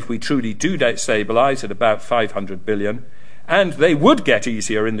 27 if we truly do stabilise at about 500 billion, and they would get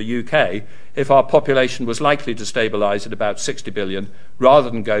easier in the UK if our population was likely to stabilise at about 60 billion rather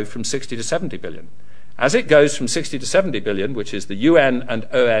than go from 60 to 70 billion. As it goes from 60 to 70 billion, which is the UN and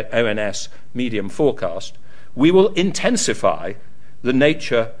ONS medium forecast, we will intensify the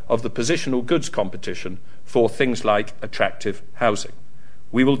nature of the positional goods competition for things like attractive housing.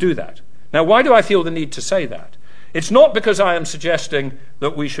 We will do that. Now, why do I feel the need to say that? It's not because I am suggesting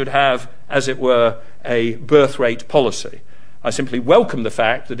that we should have, as it were, a birth rate policy. I simply welcome the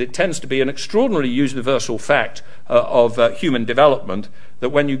fact that it tends to be an extraordinarily universal fact of human development that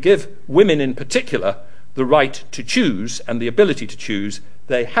when you give women in particular the right to choose and the ability to choose,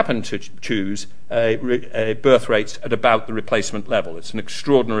 they happen to choose a birth rates at about the replacement level. It's an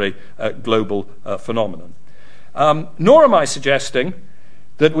extraordinary global phenomenon. Nor am I suggesting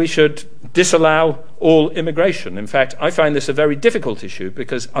that we should disallow all immigration. In fact, I find this a very difficult issue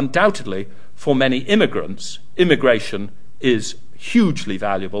because undoubtedly for many immigrants, immigration is hugely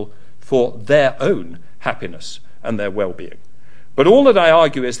valuable for their own happiness and their well-being. But all that I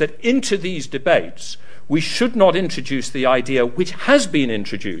argue is that into these debates we should not introduce the idea, which has been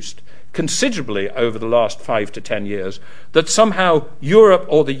introduced considerably over the last 5 to 10 years, that somehow Europe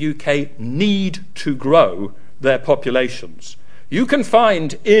or the UK need to grow their populations. You can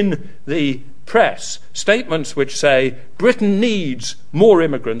find in the press statements which say Britain needs more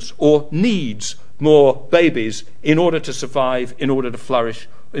immigrants or needs more babies in order to survive, in order to flourish,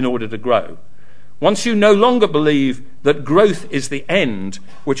 in order to grow. Once you no longer believe that growth is the end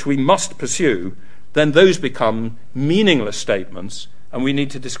which we must pursue, then those become meaningless statements and we need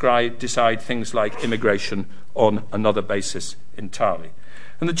to decide things like immigration on another basis entirely.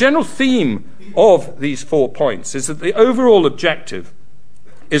 And the general theme of these 4 points is that the overall objective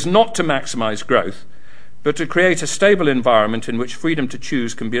is not to maximise growth, but to create a stable environment in which freedom to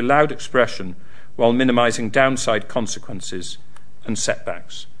choose can be allowed expression while minimising downside consequences and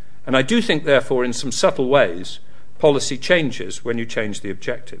setbacks. And I do think, therefore, in some subtle ways, policy changes when you change the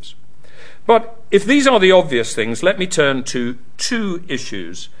objectives. But if these are the obvious things, let me turn to 2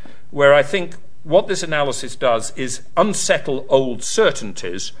 issues where I think what this analysis does is unsettle old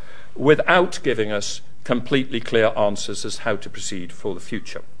certainties without giving us completely clear answers as how to proceed for the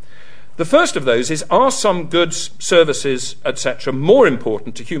future. The first of those is, are some goods, services, etc., more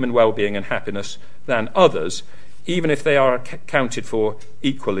important to human well-being and happiness than others, even if they are accounted for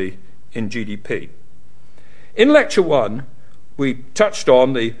equally in GDP? In Lecture 1, we touched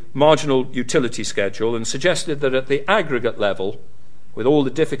on the marginal utility schedule and suggested that at the aggregate level, with all the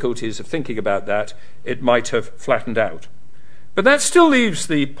difficulties of thinking about that, it might have flattened out. But that still leaves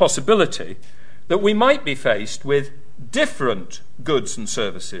the possibility that we might be faced with different goods and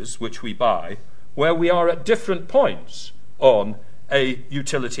services which we buy, where we are at different points on a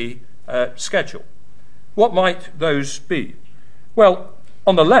utility schedule. What might those be? Well,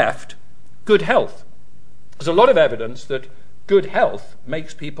 on the left, good health. There's a lot of evidence that good health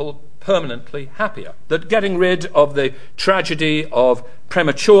makes people permanently happier, that getting rid of the tragedy of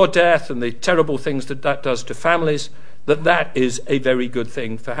premature death and the terrible things that that does to families, that is a very good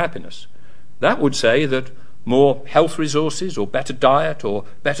thing for happiness. That would say that more health resources or better diet or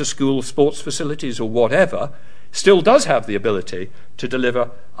better school sports facilities or whatever still does have the ability to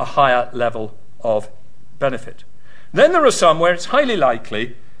deliver a higher level of benefit. Then there are some where it's highly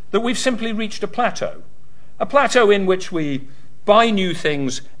likely that we've simply reached a plateau in which we buy new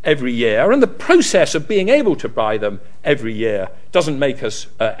things every year, and the process of being able to buy them every year doesn't make us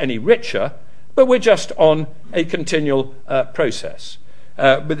any richer, but we're just on a continual process.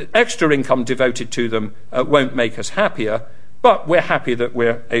 But extra income devoted to them won't make us happier, but we're happy that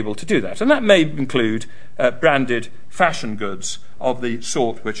we're able to do that. And that may include branded fashion goods of the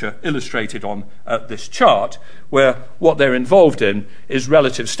sort which are illustrated on this chart, where what they're involved in is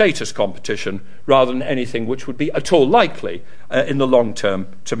relative status competition rather than anything which would be at all likely in the long term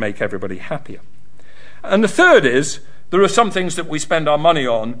to make everybody happier. And the third is, there are some things that we spend our money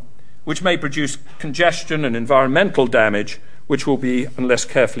on which may produce congestion and environmental damage, which will be, unless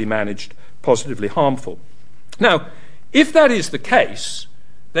carefully managed, positively harmful. Now, if that is the case,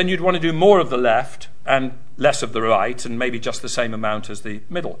 then you'd want to do more of the left and less of the right, and maybe just the same amount as the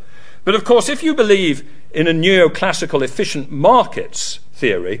middle. But of course, if you believe in a neoclassical efficient markets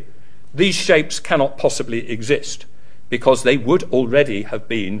theory, these shapes cannot possibly exist, because they would already have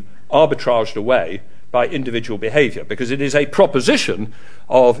been arbitraged away by individual behaviour, because it is a proposition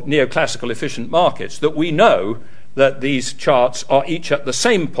of neoclassical efficient markets that we know that these charts are each at the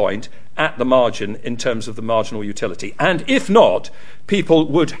same point at the margin in terms of the marginal utility. And if not, people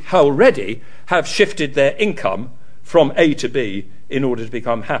would already have shifted their income from A to B in order to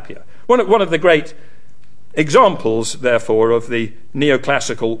become happier. One of the great examples, therefore, of the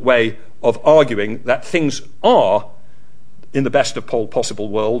neoclassical way of arguing that things are in the best of all possible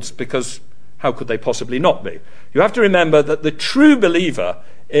worlds, because how could they possibly not be? You have to remember that the true believer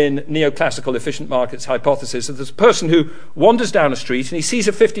in neoclassical efficient markets hypothesis is this person who wanders down a street and he sees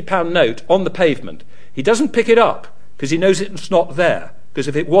a £50 note on the pavement. He doesn't pick it up because he knows it's not there, because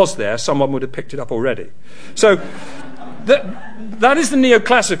if it was there, someone would have picked it up already. So that is the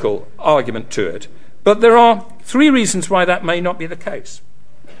neoclassical argument to it. But there are 3 reasons why that may not be the case.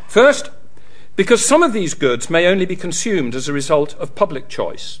 First, because some of these goods may only be consumed as a result of public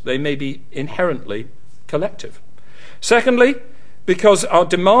choice. They may be inherently collective. Secondly, because our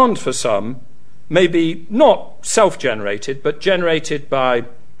demand for some may be not self-generated, but generated by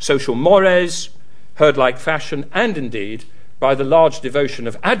social mores, herd-like fashion, and indeed by the large devotion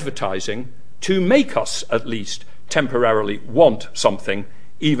of advertising to make us at least temporarily want something,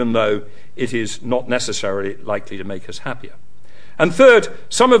 even though it is not necessarily likely to make us happier. And third,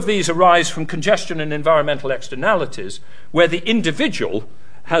 some of these arise from congestion and environmental externalities where the individual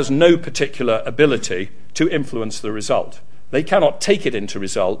has no particular ability to influence the result. They cannot take it into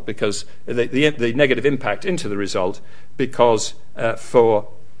result because the negative impact into the result, because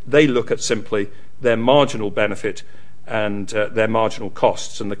they look at simply their marginal benefit and their marginal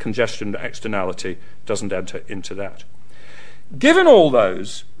costs, and the congestion externality doesn't enter into that. Given all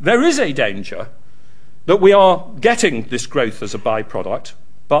those, there is a danger that we are getting this growth as a byproduct,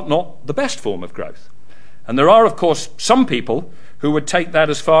 but not the best form of growth. And there are, of course, some people who would take that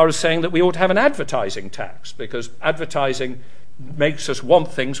as far as saying that we ought to have an advertising tax, because advertising makes us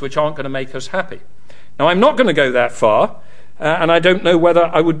want things which aren't going to make us happy. Now, I'm not going to go that far, and I don't know whether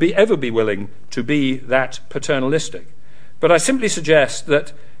I would ever be willing to be that paternalistic. But I simply suggest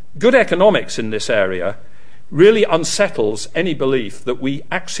that good economics in this area really unsettles any belief that we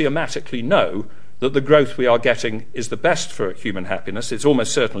axiomatically know that the growth we are getting is the best for human happiness. It's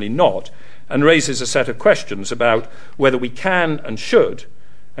almost certainly not, and raises a set of questions about whether we can and should,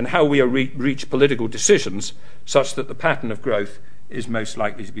 and how we reach political decisions such that the pattern of growth is most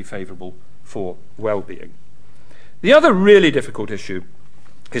likely to be favourable for well-being. The other really difficult issue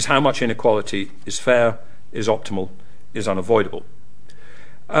is how much inequality is fair, is optimal, is unavoidable.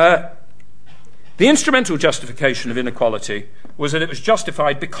 The instrumental justification of inequality was that it was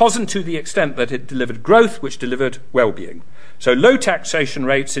justified because and to the extent that it delivered growth, which delivered well-being. So low taxation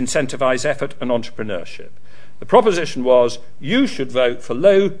rates incentivize effort and entrepreneurship. The proposition was you should vote for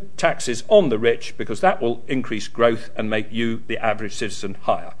low taxes on the rich because that will increase growth and make you, the average citizen,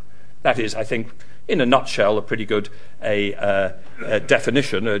 higher. That is, I think, in a nutshell, a pretty good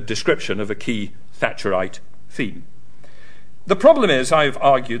definition, a description of a key Thatcherite theme. The problem is, I've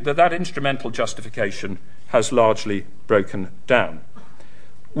argued, that instrumental justification has largely broken down.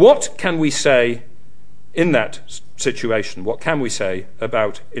 What can we say in that situation? What can we say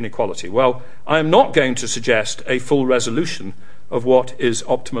about inequality? Well, I am not going to suggest a full resolution of what is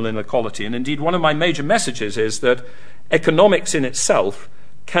optimal inequality. And indeed, one of my major messages is that economics in itself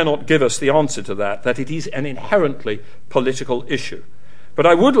cannot give us the answer to that it is an inherently political issue. But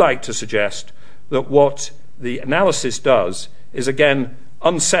I would like to suggest that what the analysis does is, again,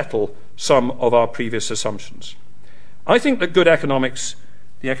 unsettle some of our previous assumptions. I think that good economics,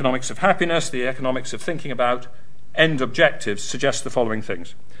 the economics of happiness, the economics of thinking about end objectives, suggest the following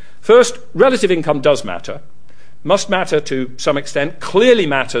things. First, relative income does matter, must matter to some extent, clearly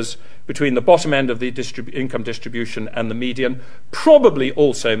matters between the bottom end of the income distribution and the median, probably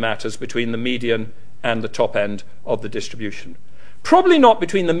also matters between the median and the top end of the distribution. Probably not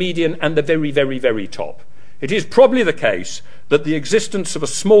between the median and the very, very, very top. It is probably the case that the existence of a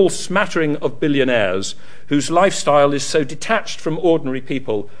small smattering of billionaires whose lifestyle is so detached from ordinary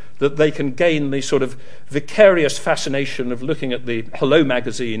people that they can gain the sort of vicarious fascination of looking at the Hello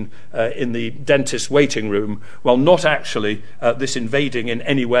magazine in the dentist's waiting room while not actually this invading in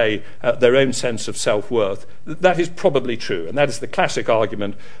any way their own sense of self-worth. That is probably true, and that is the classic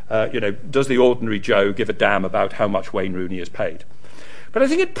argument, does the ordinary Joe give a damn about how much Wayne Rooney is paid? But I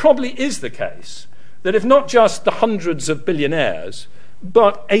think it probably is the case that if not just the hundreds of billionaires,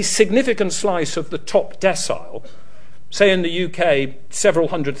 but a significant slice of the top decile, say in the UK several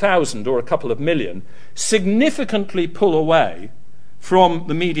 100,000 or a couple of million, significantly pull away from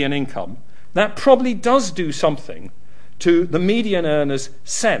the median income, that probably does do something to the median earner's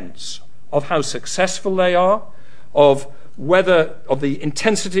sense of how successful they are, of the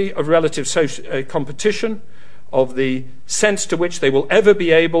intensity of relative competition, of the sense to which they will ever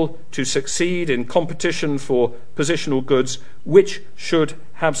be able to succeed in competition for positional goods, which should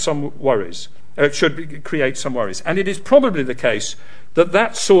have some worries, should create some worries. And it is probably the case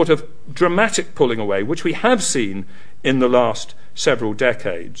that sort of dramatic pulling away, which we have seen in the last several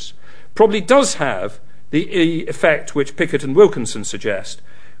decades, probably does have the effect which Pickett and Wilkinson suggest,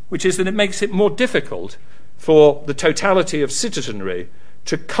 which is that it makes it more difficult for the totality of citizenry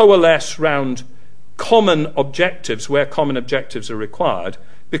to coalesce round common objectives where common objectives are required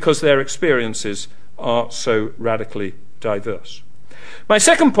because their experiences are so radically diverse. My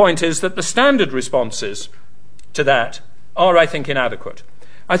second point is that the standard responses to that are, I think, inadequate.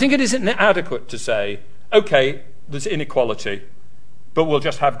 I think it is inadequate to say, OK, there's inequality, but we'll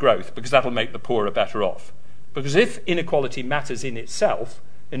just have growth because that'll make the poorer better off. Because if inequality matters in itself,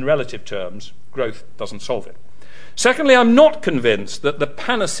 in relative terms, growth doesn't solve it. Secondly, I'm not convinced that the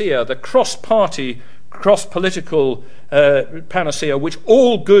panacea, the cross-party, cross-political panacea, which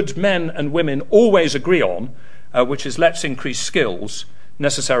all good men and women always agree on, which is let's increase skills,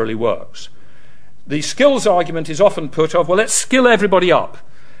 necessarily works. The skills argument is often put of, well, let's skill everybody up.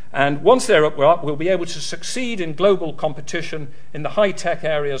 And once they're up, we'll be able to succeed in global competition in the high-tech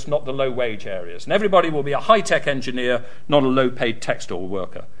areas, not the low-wage areas. And everybody will be a high-tech engineer, not a low-paid textile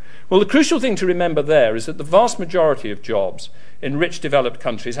worker. Well, the crucial thing to remember there is that the vast majority of jobs in rich developed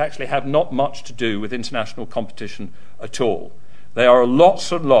countries actually have not much to do with international competition at all. There are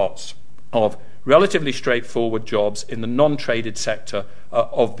lots and lots of relatively straightforward jobs in the non-traded sector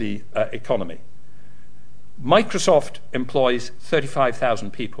of the economy. Microsoft employs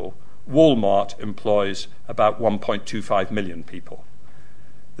 35,000 people. Walmart employs about 1.25 million people.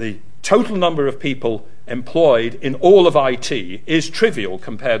 The total number of people employed in all of IT is trivial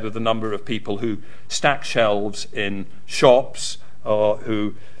compared with the number of people who stack shelves in shops or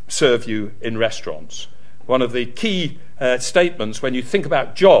who serve you in restaurants. One of the key statements when you think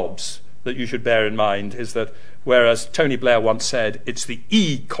about jobs that you should bear in mind is that whereas Tony Blair once said it's the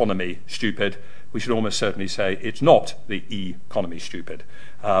e-economy, stupid, we should almost certainly say it's not the e-economy, stupid.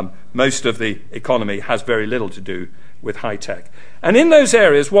 Most of the economy has very little to do with high tech. And in those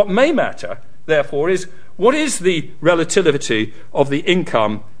areas, what may matter, therefore, is what is the relativity of the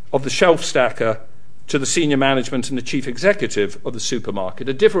income of the shelf stacker to the senior management and the chief executive of the supermarket,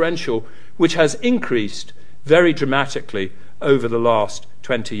 a differential which has increased very dramatically over the last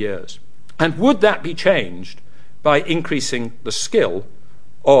 20 years. And would that be changed by increasing the skill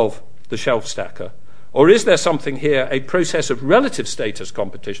of the shelf stacker? Or is there something here, a process of relative status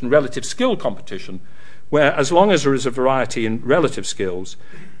competition, relative skill competition, where as long as there is a variety in relative skills,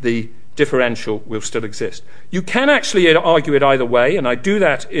 the differential will still exist? You can actually argue it either way, and I do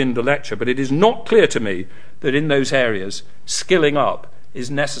that in the lecture, but it is not clear to me that in those areas, skilling up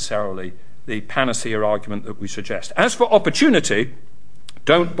is necessarily the panacea argument that we suggest. As for opportunity,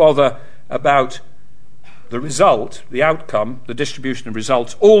 don't bother about the result, the outcome, the distribution of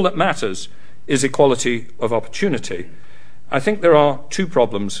results. All that matters is equality of opportunity. I think there are two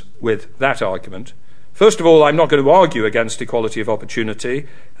problems with that argument. First of all, I'm not going to argue against equality of opportunity.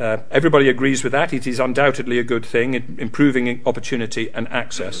 Everybody agrees with that. It is undoubtedly a good thing, improving opportunity and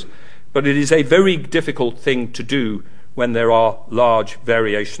access. But it is a very difficult thing to do when there are large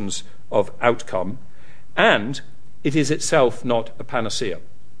variations of outcome. And it is itself not a panacea.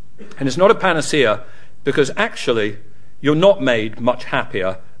 And it's not a panacea because actually you're not made much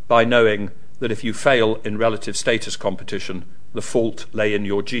happier by knowing that if you fail in relative status competition, the fault lay in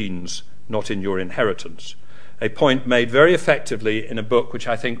your genes, not in your inheritance. A point made very effectively in a book which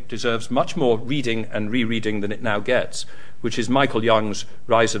I think deserves much more reading and rereading than it now gets, which is Michael Young's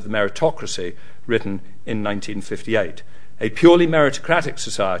Rise of the Meritocracy, written in 1958. A purely meritocratic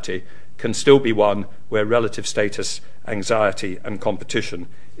society can still be one where relative status, anxiety, and competition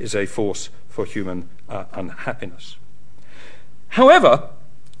is a force for human unhappiness. However,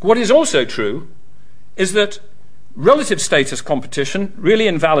 what is also true is that relative status competition really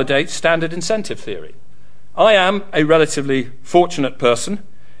invalidates standard incentive theory. I am a relatively fortunate person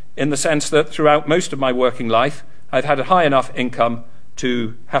in the sense that throughout most of my working life, I've had a high enough income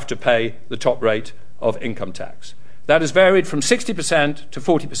to have to pay the top rate of income tax. That has varied from 60% to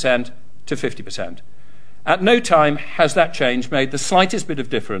 40% to 50%. At no time has that change made the slightest bit of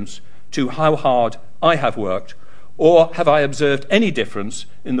difference to how hard I have worked, or have I observed any difference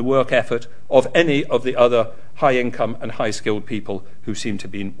in the work effort of any of the other high-income and high-skilled people who seem to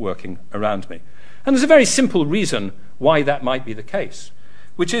be working around me. And there's a very simple reason why that might be the case,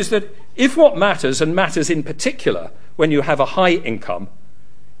 which is that if what matters, and matters in particular when you have a high income,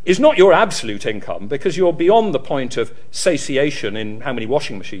 is not your absolute income, because you're beyond the point of satiation in how many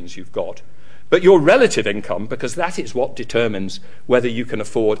washing machines you've got, but your relative income, because that is what determines whether you can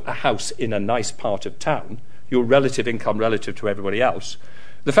afford a house in a nice part of town, your relative income relative to everybody else.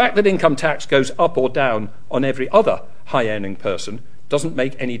 The fact that income tax goes up or down on every other high-earning person doesn't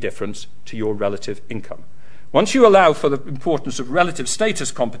make any difference to your relative income. Once you allow for the importance of relative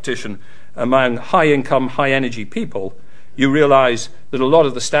status competition among high-income, high-energy people, you realize that a lot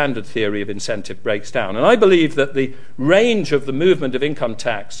of the standard theory of incentive breaks down. And I believe that the range of the movement of income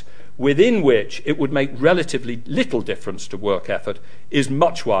tax within which it would make relatively little difference to work effort is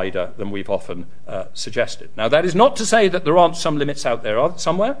much wider than we've often suggested. Now, that is not to say that there aren't some limits out there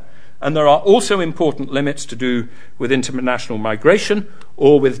somewhere, and there are also important limits to do with international migration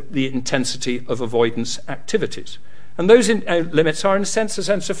or with the intensity of avoidance activities. And those limits are, in a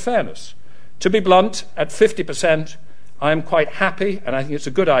sense of fairness. To be blunt, at 50%, I am quite happy, and I think it's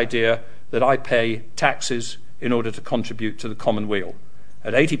a good idea that I pay taxes in order to contribute to the common weal.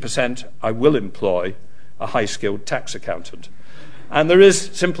 At 80%, I will employ a high-skilled tax accountant. And there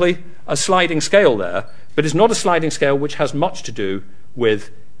is simply a sliding scale there, but it's not a sliding scale which has much to do with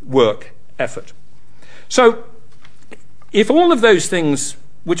work effort. So, if all of those things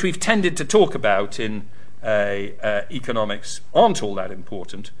which we've tended to talk about in economics aren't all that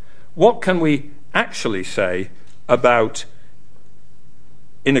important, what can we actually say about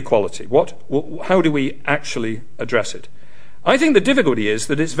inequality? How do we actually address it? I think the difficulty is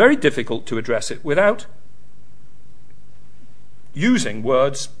that it's very difficult to address it without using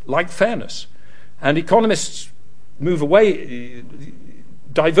words like fairness. And economists move away,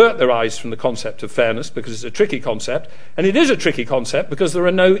 divert their eyes from the concept of fairness because it's a tricky concept, and it is a tricky concept because there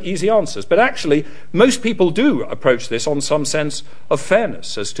are no easy answers. But actually, most people do approach this on some sense of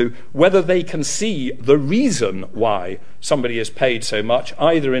fairness as to whether they can see the reason why somebody is paid so much,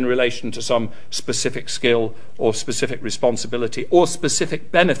 either in relation to some specific skill or specific responsibility or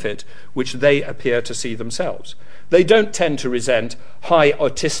specific benefit which they appear to see themselves. They don't tend to resent high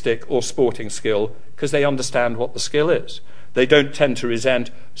artistic or sporting skill because they understand what the skill is. They don't tend to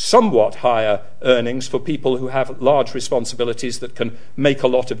resent somewhat higher earnings for people who have large responsibilities that can make a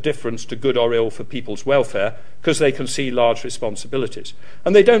lot of difference to good or ill for people's welfare because they can see large responsibilities.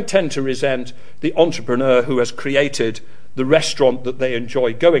 And they don't tend to resent the entrepreneur who has created the restaurant that they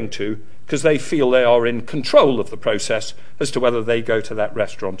enjoy going to because they feel they are in control of the process as to whether they go to that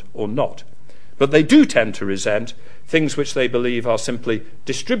restaurant or not. But they do tend to resent things which they believe are simply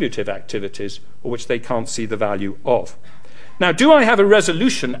distributive activities or which they can't see the value of. Now, do I have a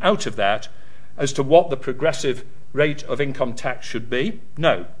resolution out of that as to what the progressive rate of income tax should be?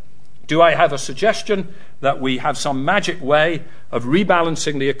 No. Do I have a suggestion that we have some magic way of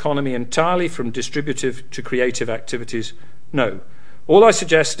rebalancing the economy entirely from distributive to creative activities? No. All I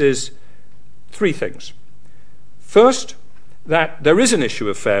suggest is three things. First, that there is an issue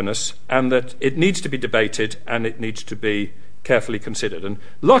of fairness and that it needs to be debated and it needs to be carefully considered. And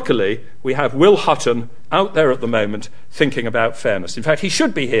luckily, we have Will Hutton out there at the moment thinking about fairness. In fact, he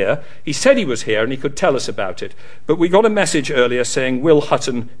should be here. He said he was here and he could tell us about it. But we got a message earlier saying Will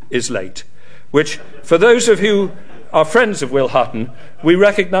Hutton is late, which, for those of you who are friends of Will Hutton, we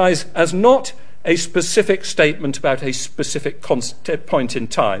recognise as not a specific statement about a specific point in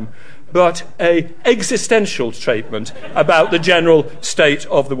time, but an existential statement about the general state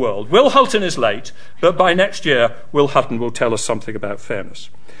of the world. Will Hutton is late, but by next year, Will Hutton will tell us something about fairness.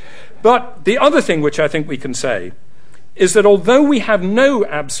 But the other thing which I think we can say is that although we have no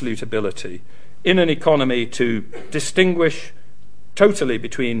absolute ability in an economy to distinguish totally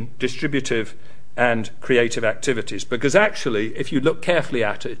between distributive and creative activities, because actually, if you look carefully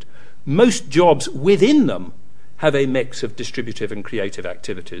at it, most jobs within them have a mix of distributive and creative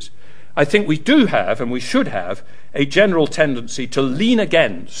activities. I think we do have, and we should have, a general tendency to lean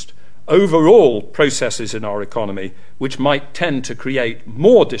against overall processes in our economy which might tend to create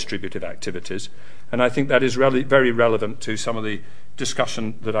more distributive activities, and I think that is very relevant to some of the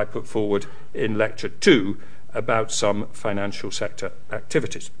discussion that I put forward in Lecture 2 about some financial sector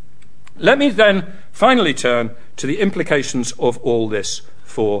activities. Let me then finally turn to the implications of all this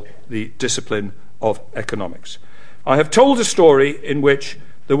for the discipline of economics. I have told a story in which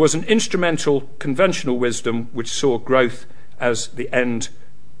there was an instrumental conventional wisdom which saw growth as the end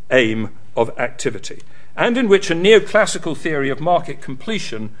aim of activity, and in which a neoclassical theory of market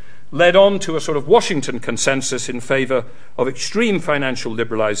completion led on to a sort of Washington consensus in favour of extreme financial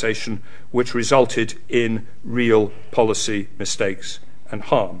liberalisation, which resulted in real policy mistakes and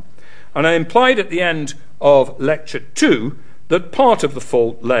harm. And I implied at the end of Lecture 2 that part of the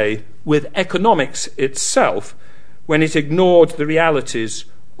fault lay with economics itself when it ignored the realities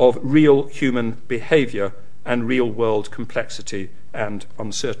of real human behaviour and real-world complexity and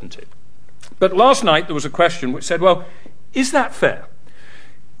uncertainty. But last night there was a question which said, well, is that fair?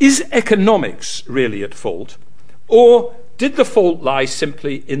 Is economics really at fault? Or did the fault lie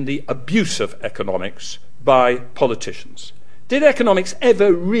simply in the abuse of economics by politicians? Did economics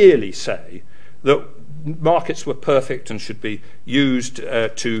ever really say that markets were perfect and should be used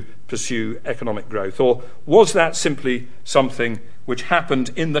to pursue economic growth? Or was that simply something which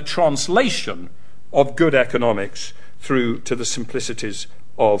happened in the translation of good economics through to the simplicities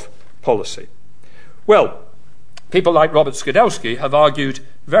of policy? Well, people like Robert Skidelsky have argued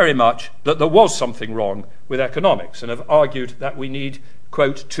very much that there was something wrong with economics and have argued that we need,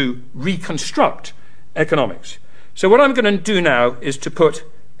 quote, to reconstruct economics. So what I'm going to do now is to put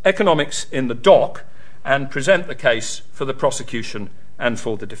economics in the dock and present the case for the prosecution and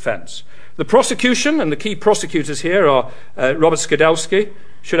for the defence. The prosecution, and the key prosecutors here are Robert Skidelsky,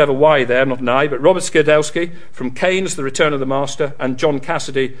 should have a Y there, not an I, but Robert Skidelsky from Keynes, The Return of the Master, and John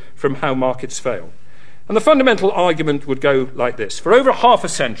Cassidy from How Markets Fail. And the fundamental argument would go like this. For over half a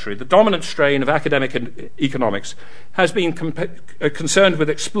century, the dominant strain of academic economics has been concerned with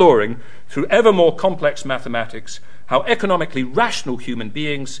exploring, through ever more complex mathematics, how economically rational human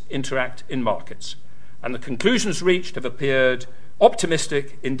beings interact in markets. And the conclusions reached have appeared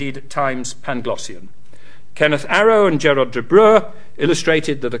optimistic, indeed at times Panglossian. Kenneth Arrow and Gerard de Breuer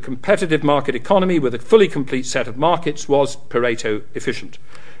illustrated that a competitive market economy with a fully complete set of markets was Pareto efficient.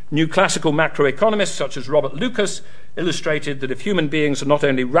 New classical macroeconomists such as Robert Lucas illustrated that if human beings are not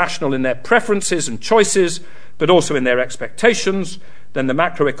only rational in their preferences and choices, but also in their expectations, then the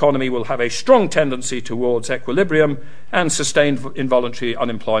macroeconomy will have a strong tendency towards equilibrium, and sustained involuntary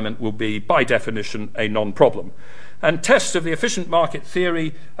unemployment will be, by definition, a non-problem. And tests of the efficient market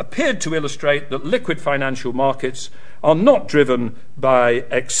theory appeared to illustrate that liquid financial markets are not driven by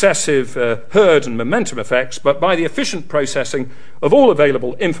excessive herd and momentum effects, but by the efficient processing of all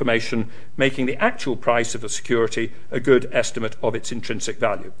available information, making the actual price of a security a good estimate of its intrinsic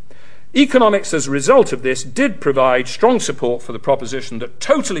value. Economics, as a result of this, did provide strong support for the proposition that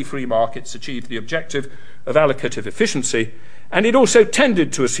totally free markets achieve the objective of allocative efficiency, and it also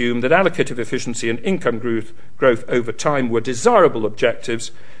tended to assume that allocative efficiency and income growth over time were desirable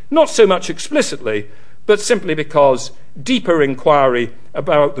objectives, not so much explicitly, but simply because deeper inquiry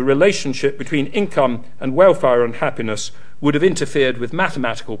about the relationship between income and welfare and happiness would have interfered with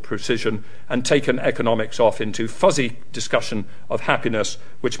mathematical precision and taken economics off into fuzzy discussion of happiness,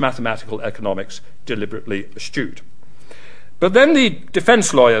 which mathematical economics deliberately eschewed. But then the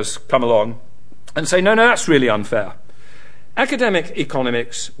defense lawyers come along and say, no, that's really unfair. Academic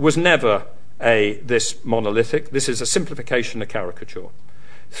economics was never this monolithic. This is a simplification, a caricature.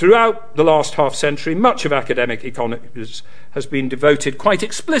 Throughout the last half-century, much of academic economics has been devoted quite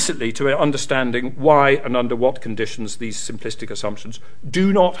explicitly to understanding why and under what conditions these simplistic assumptions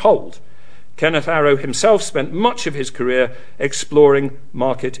do not hold. Kenneth Arrow himself spent much of his career exploring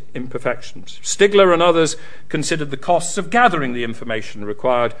market imperfections. Stigler and others considered the costs of gathering the information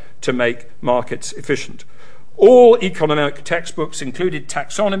required to make markets efficient. All economic textbooks included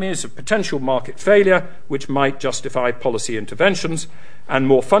taxonomies of potential market failure, which might justify policy interventions, and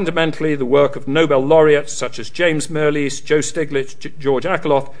more fundamentally, the work of Nobel laureates such as James Mirrlees, Joe Stiglitz, George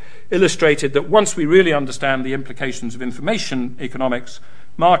Akerlof illustrated that once we really understand the implications of information economics,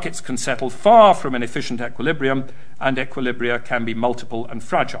 markets can settle far from an efficient equilibrium, and equilibria can be multiple and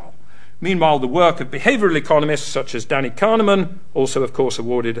fragile. Meanwhile, the work of behavioral economists such as Danny Kahneman, also of course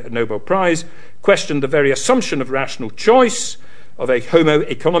awarded a Nobel Prize, questioned the very assumption of rational choice, of a homo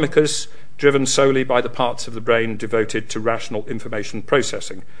economicus driven solely by the parts of the brain devoted to rational information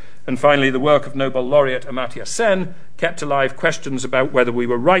processing. And finally, the work of Nobel laureate Amartya Sen kept alive questions about whether we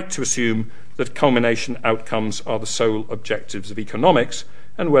were right to assume that culmination outcomes are the sole objectives of economics,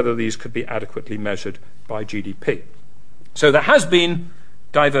 and whether these could be adequately measured by GDP. So there has been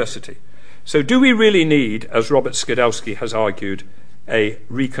diversity. So do we really need, as Robert Skidelsky has argued, a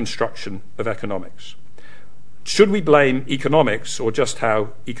reconstruction of economics? Should we blame economics or just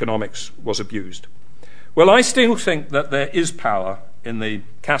how economics was abused? Well, I still think that there is power in the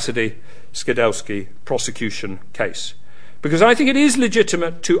Cassidy-Skidelsky prosecution case, because I think it is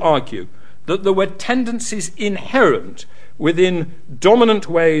legitimate to argue that there were tendencies inherent within dominant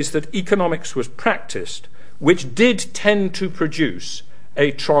ways that economics was practiced, which did tend to produce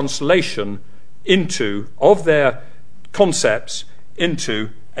a translation of their concepts into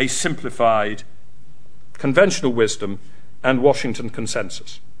a simplified conventional wisdom and Washington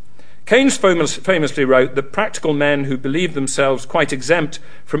consensus. Keynes famously wrote that practical men who believe themselves quite exempt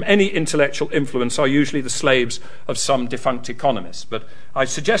from any intellectual influence are usually the slaves of some defunct economist. But I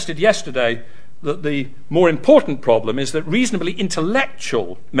suggested yesterday that the more important problem is that reasonably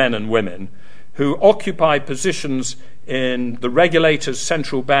intellectual men and women who occupy positions in the regulators,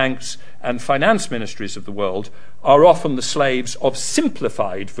 central banks, and finance ministries of the world are often the slaves of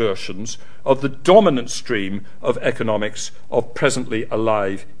simplified versions of the dominant stream of economics of presently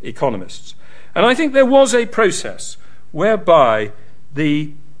alive economists. And I think there was a process whereby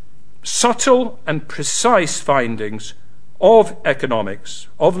the subtle and precise findings of economics,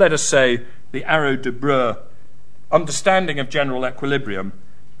 of, let us say, the Arrow-Debreu understanding of general equilibrium,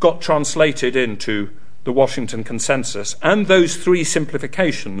 got translated into the Washington consensus, and those three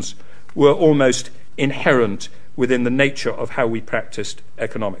simplifications were almost inherent within the nature of how we practiced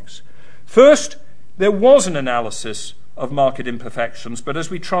economics. First, there was an analysis of market imperfections, but as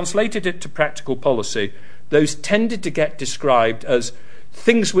we translated it to practical policy, those tended to get described as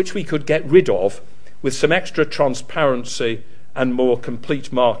things which we could get rid of with some extra transparency and more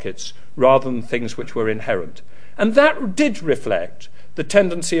complete markets, rather than things which were inherent. And that did reflect the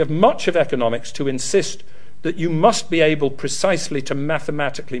tendency of much of economics to insist that you must be able precisely to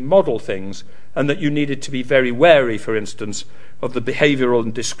mathematically model things, and that you needed to be very wary, for instance, of the behavioral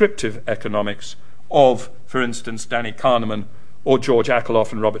and descriptive economics of, for instance, Danny Kahneman or George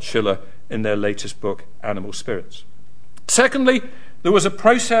Akerlof and Robert Shiller in their latest book, Animal Spirits. Secondly, there was a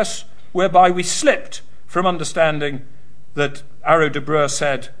process whereby we slipped from understanding that Arrow-Debreu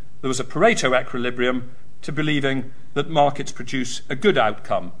said there was a Pareto equilibrium to believing that markets produce a good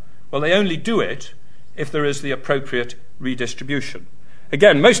outcome. Well, they only do it if there is the appropriate redistribution.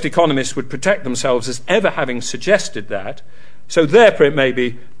 Again, most economists would protect themselves as ever having suggested that. So there,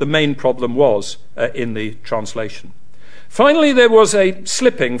 maybe, the main problem was in the translation. Finally, there was a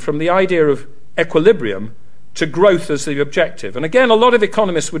slipping from the idea of equilibrium to growth as the objective. And again, a lot of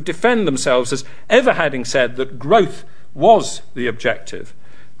economists would defend themselves as ever having said that growth was the objective.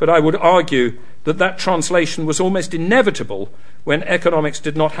 But I would argue that that translation was almost inevitable when economics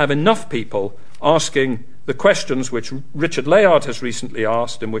did not have enough people asking the questions which Richard Layard has recently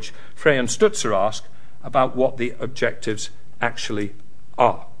asked and which Frey and Stutzer ask about what the objectives actually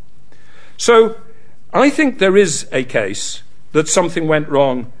are. So I think there is a case that something went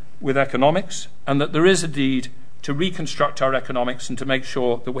wrong with economics and that there is a need to reconstruct our economics and to make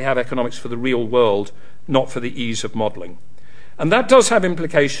sure that we have economics for the real world, not for the ease of modelling. And that does have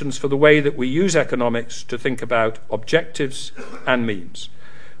implications for the way that we use economics to think about objectives and means.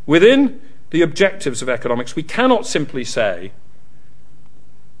 Within the objectives of economics, we cannot simply say,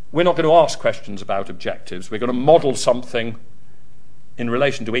 we're not going to ask questions about objectives, we're going to model something in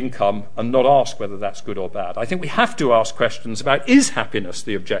relation to income and not ask whether that's good or bad. I think we have to ask questions about, is happiness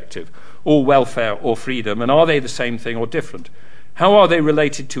the objective, or welfare or freedom, and are they the same thing or different? How are they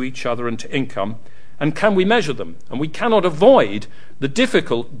related to each other and to income? And can we measure them? And we cannot avoid the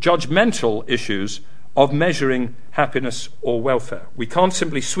difficult judgmental issues of measuring happiness or welfare. We can't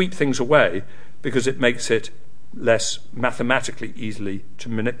simply sweep things away because it makes it less mathematically easily to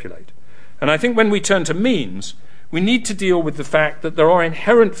manipulate. And I think when we turn to means, we need to deal with the fact that there are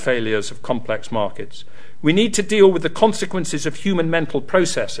inherent failures of complex markets. We need to deal with the consequences of human mental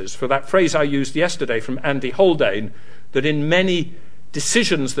processes, for that phrase I used yesterday from Andy Haldane, that in many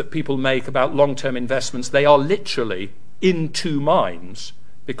decisions that people make about long-term investments, they are literally in two minds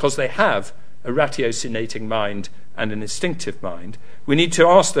because they have a ratiocinating mind and an instinctive mind. We need to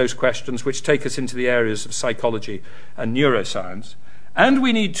ask those questions which take us into the areas of psychology and neuroscience. And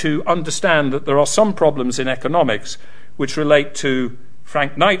we need to understand that there are some problems in economics which relate to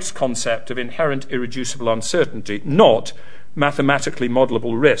Frank Knight's concept of inherent irreducible uncertainty, not mathematically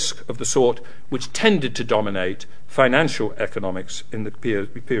modelable risk of the sort which tended to dominate financial economics in the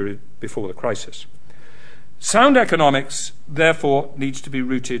period before the crisis. Sound economics, therefore, needs to be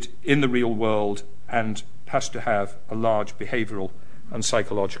rooted in the real world and has to have a large behavioural and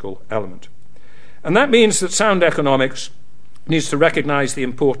psychological element. And that means that sound economics needs to recognise the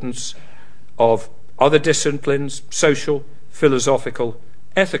importance of other disciplines, social, philosophical,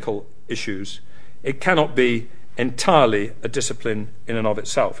 ethical issues. It cannot be entirely a discipline in and of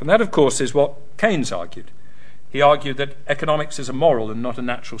itself. And that, of course, is what Keynes argued. He argued that economics is a moral and not a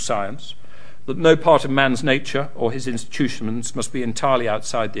natural science, that no part of man's nature or his institutions must be entirely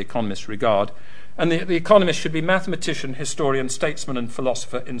outside the economist's regard, and the economist should be mathematician, historian, statesman and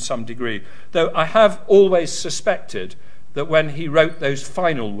philosopher in some degree. Though I have always suspected that when he wrote those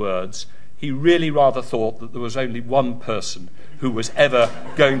final words, he really rather thought that there was only one person who was ever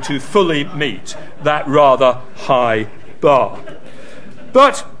going to fully meet that rather high bar.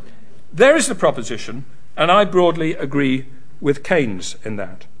 But there is the proposition, and I broadly agree with Keynes in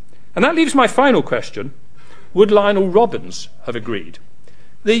that. And that leaves my final question. Would Lionel Robbins have agreed?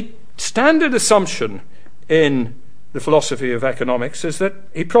 The standard assumption in the philosophy of economics is that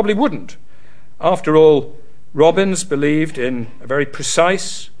he probably wouldn't. After all, Robbins believed in a very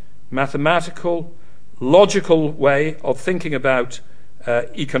precise, mathematical, logical way of thinking about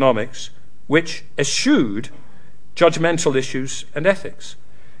economics, which eschewed judgmental issues and ethics.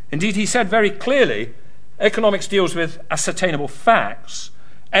 Indeed, he said very clearly, economics deals with ascertainable facts,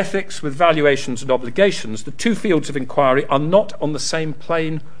 ethics with valuations and obligations. The two fields of inquiry are not on the same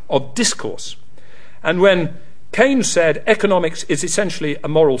plane of discourse. And when Keynes said economics is essentially a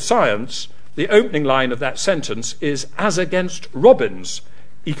moral science, the opening line of that sentence is, as against Robbins,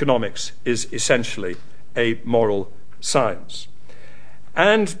 economics is essentially a moral science.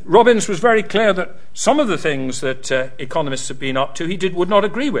 And Robbins was very clear that some of the things that economists have been up to he would not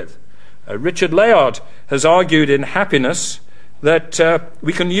agree with. Richard Layard has argued in Happiness that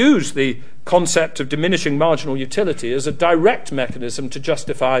we can use the concept of diminishing marginal utility as a direct mechanism to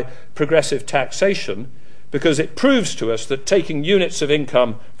justify progressive taxation, because it proves to us that taking units of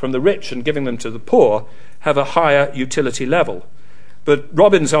income from the rich and giving them to the poor have a higher utility level. But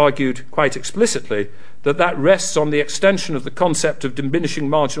Robbins argued quite explicitly that that rests on the extension of the concept of diminishing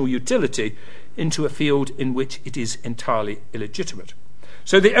marginal utility into a field in which it is entirely illegitimate.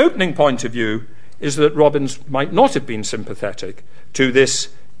 So the opening point of view is that Robbins might not have been sympathetic to this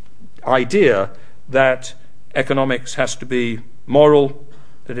idea that economics has to be moral,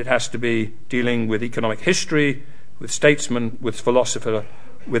 that it has to be dealing with economic history, with statesmen, with philosopher,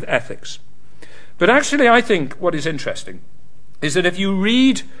 with ethics. But actually, I think what is interesting is that if you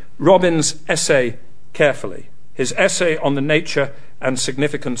read Robbins' essay carefully, his essay on the nature and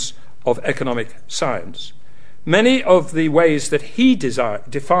significance of economic science, many of the ways that he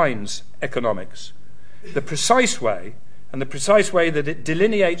defines economics, the precise way that it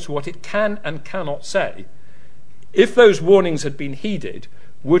delineates what it can and cannot say, if those warnings had been heeded,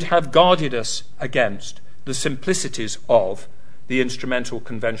 would have guarded us against the simplicities of the instrumental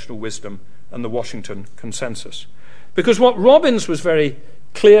conventional wisdom and the Washington Consensus. Because what Robbins was very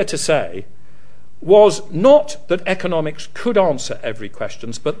clear to say was not that economics could answer every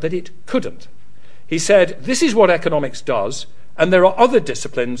question, but that it couldn't. He said, this is what economics does, and there are other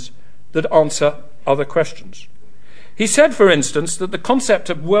disciplines that answer other questions. He said, for instance, that the concept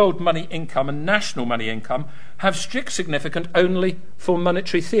of world money income and national money income have strict significance only for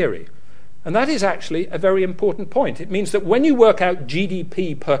monetary theory. And that is actually a very important point. It means that when you work out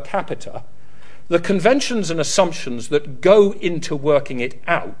GDP per capita, the conventions and assumptions that go into working it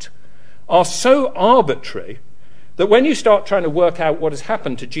out are so arbitrary that when you start trying to work out what has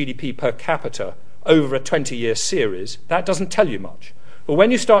happened to GDP per capita over a 20-year series, that doesn't tell you much. But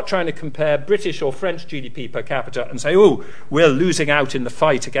when you start trying to compare British or French GDP per capita and say, oh, we're losing out in the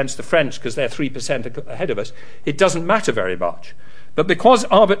fight against the French because they're 3% ahead of us, it doesn't matter very much. But because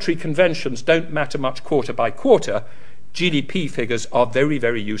arbitrary conventions don't matter much quarter by quarter, GDP figures are very,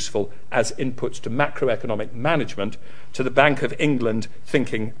 very useful as inputs to macroeconomic management, to the Bank of England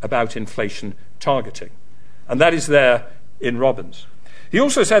thinking about inflation targeting. And that is there in Robbins. He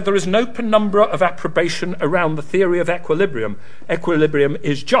also said there is no penumbra of approbation around the theory of equilibrium. Equilibrium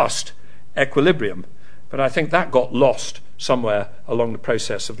is just equilibrium. But I think that got lost somewhere along the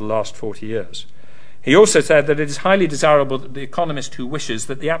process of the last 40 years. He also said that it is highly desirable that the economist who wishes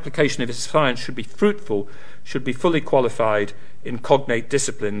that the application of his science should be fruitful should be fully qualified in cognate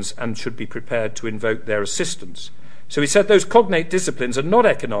disciplines and should be prepared to invoke their assistance. So he said those cognate disciplines are not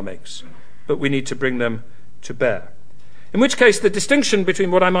economics, but we need to bring them to bear. In which case, the distinction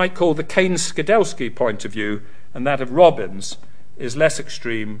between what I might call the Keynes-Skidelsky point of view and that of Robbins is less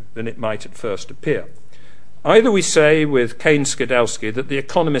extreme than it might at first appear. Either we say with Keynes-Skidelsky that the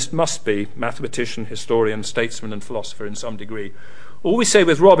economist must be mathematician, historian, statesman and philosopher in some degree, or we say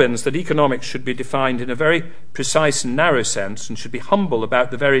with Robbins that economics should be defined in a very precise and narrow sense and should be humble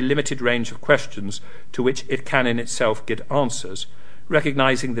about the very limited range of questions to which it can in itself give answers,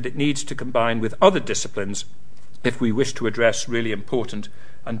 recognizing that it needs to combine with other disciplines if we wish to address really important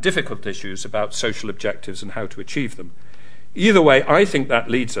and difficult issues about social objectives and how to achieve them. Either way, I think that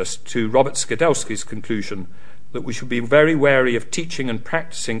leads us to Robert Skidelsky's conclusion that we should be very wary of teaching and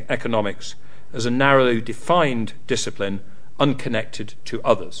practicing economics as a narrowly defined discipline unconnected to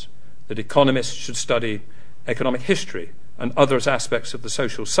others, that economists should study economic history and other aspects of the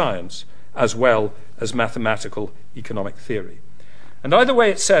social science as well as mathematical economic theory. And either way,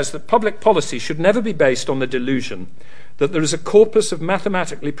 it says that public policy should never be based on the delusion that there is a corpus of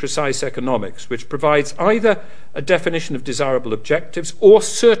mathematically precise economics which provides either a definition of desirable objectives or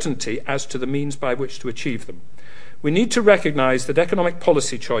certainty as to the means by which to achieve them. We need to recognize that economic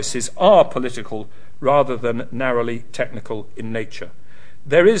policy choices are political rather than narrowly technical in nature.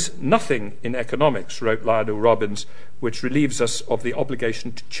 There is nothing in economics, wrote Lionel Robbins, which relieves us of the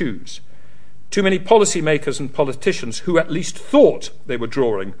obligation to choose. Too many policymakers and politicians who at least thought they were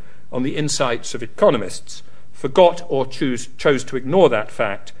drawing on the insights of economists forgot or chose to ignore that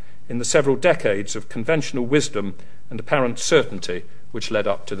fact in the several decades of conventional wisdom and apparent certainty which led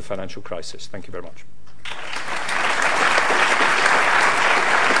up to the financial crisis. Thank you very much.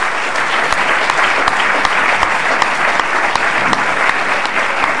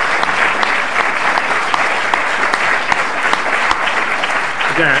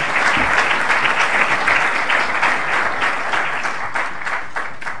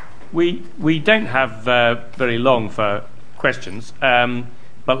 We don't have very long for questions,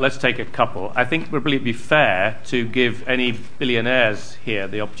 but let's take a couple. I think it would really be fair to give any billionaires here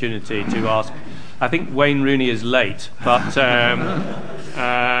the opportunity to ask. I think Wayne Rooney is late, but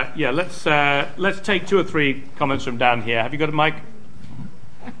let's take two or three comments from down here. Have you got a mic?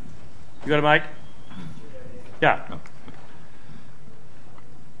 You got a mic? Yeah.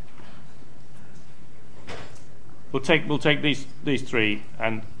 We'll take these three,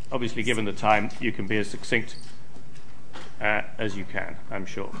 and obviously, given the time, you can be as succinct as you can, I'm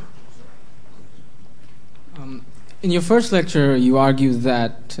sure. In your first lecture, you argued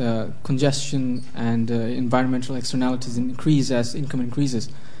that congestion and environmental externalities increase as income increases.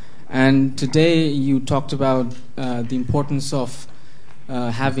 And today you talked about the importance of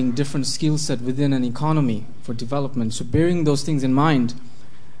having different skill set within an economy for development. So bearing those things in mind,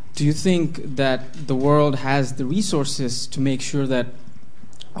 do you think that the world has the resources to make sure that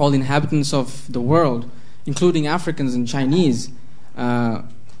all inhabitants of the world including Africans and Chinese,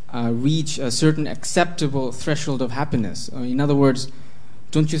 reach a certain acceptable threshold of happiness? In other words,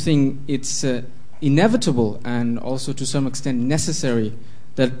 don't you think it's inevitable and also to some extent necessary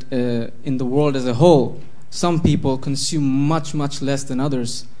that in the world as a whole, some people consume much, much less than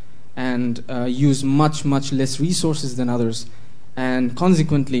others and use much, much less resources than others, and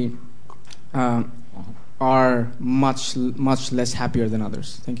consequently are much, much less happier than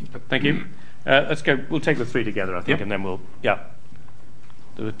others? Thank you. Thank you. Let's go. We'll take the three together, I think, and then we'll. Yeah.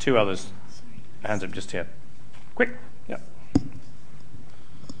 There were two others. Hands up just here. Quick. Yeah.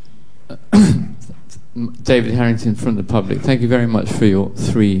 David Harrington from the Public. Thank you very much for your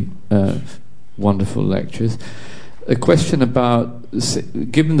three wonderful lectures. A question about,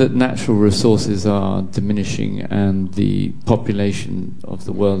 given that natural resources are diminishing and the population of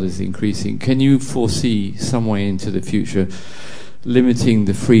the world is increasing, can you foresee some way into the future limiting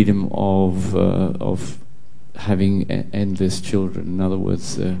the freedom of having endless children? In other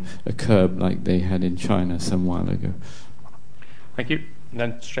words, a curb like they had in China some while ago. Thank you. And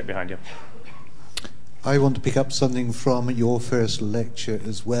then straight behind you. I want to pick up something from your first lecture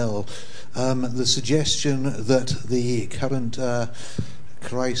as well. The suggestion that the current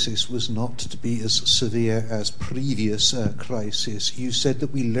crisis was not to be as severe as previous crisis. You said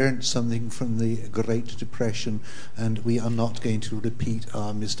that we learned something from the Great Depression and we are not going to repeat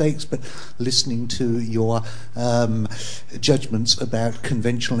our mistakes, but listening to your judgments about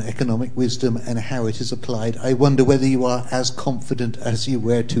conventional economic wisdom and how it is applied, I wonder whether you are as confident as you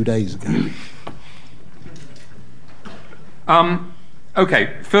were 2 days ago.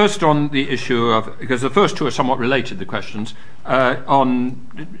 Okay, first on the issue of, because the first two are somewhat related, the questions,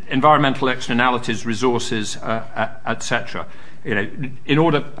 on environmental externalities, resources, etc. You know, in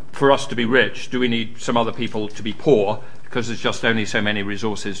order for us to be rich, do we need some other people to be poor because there's just only so many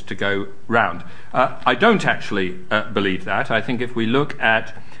resources to go round? I don't actually believe that. I think if we look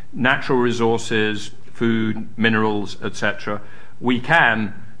at natural resources, food, minerals, etc., we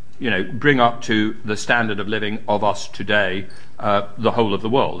can bring up to the standard of living of us today the whole of the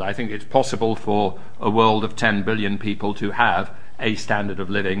world. I think it's possible for a world of 10 billion people to have a standard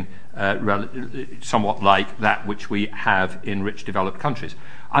of living somewhat like that which we have in rich developed countries.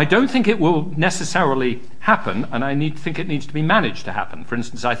 I don't think it will necessarily happen, and I think it needs to be managed to happen. For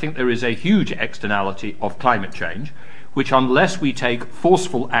instance, I think there is a huge externality of climate change, which unless we take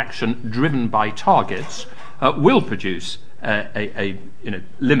forceful action driven by targets, will produce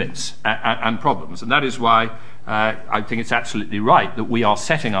limits and problems. And that is why I think it's absolutely right that we are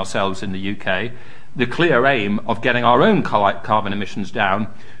setting ourselves in the UK the clear aim of getting our own carbon emissions down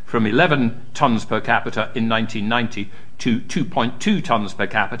from 11 tonnes per capita in 1990 to 2.2 tonnes per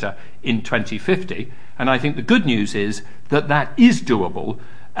capita in 2050. And I think the good news is that that is doable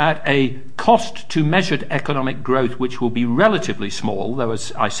at a cost to measured economic growth which will be relatively small, though,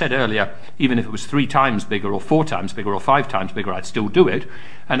 as I said earlier, even if it was 3 times bigger or 4 times bigger or 5 times bigger, I'd still do it,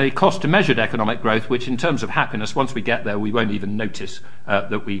 and a cost to measured economic growth which, in terms of happiness, once we get there, we won't even notice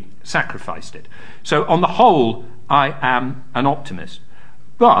that we sacrificed it. So, on the whole, I am an optimist.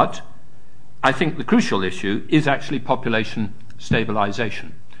 But I think the crucial issue is actually population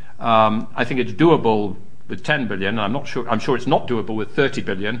stabilization. I think it's doable with 10 billion. I'm sure it's not doable with 30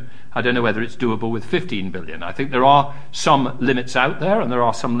 billion. I don't know whether it's doable with 15 billion. I think there are some limits out there, and there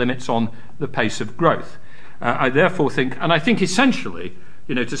are some limits on the pace of growth. I therefore think, and I think essentially,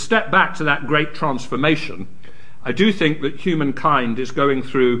 to step back to that great transformation, I do think that humankind is going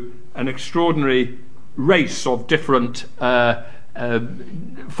through an extraordinary race of different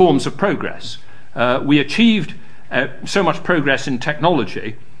forms of progress. We achieved so much progress in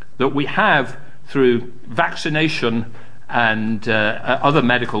technology that we have, through vaccination and other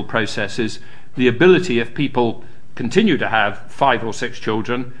medical processes, the ability, if people continue to have 5 or 6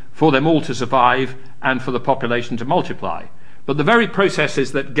 children, for them all to survive and for the population to multiply. But the very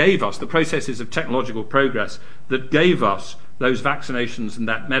processes that gave us, the processes of technological progress that gave us those vaccinations and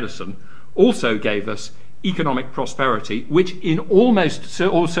that medicine, also gave us economic prosperity, which in almost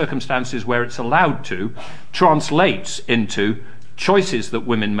all circumstances where it's allowed to, translates into choices that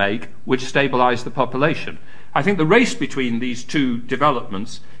women make which stabilize the population. I think the race between these two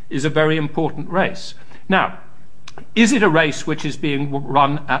developments is a very important race. Now, is it a race which is being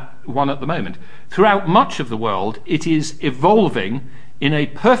run at the moment? Throughout much of the world, it is evolving in a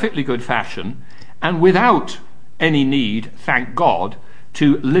perfectly good fashion and without any need, thank God,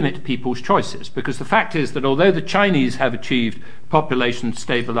 to limit people's choices. Because the fact is that although the Chinese have achieved population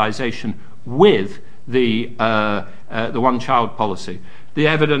stabilization with the one-child policy, the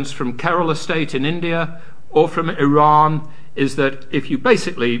evidence from Kerala State in India or from Iran is that if you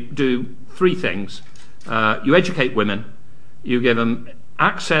basically do 3 things, you educate women, you give them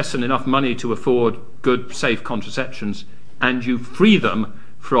access and enough money to afford good, safe contraceptions, and you free them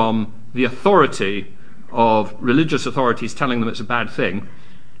from the authority of religious authorities telling them it's a bad thing,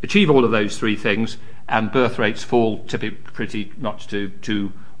 achieve all of those three things, and birth rates fall typically pretty much to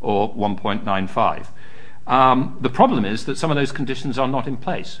 2 or 1.95. The problem is that some of those conditions are not in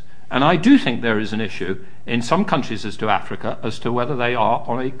place. And I do think there is an issue in some countries as to Africa as to whether they are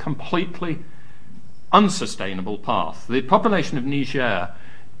on a completely unsustainable path. The population of Niger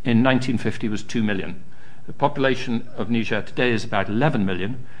in 1950 was 2 million. The population of Niger today is about 11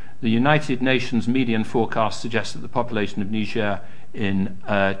 million. The United Nations median forecast suggests that the population of Niger in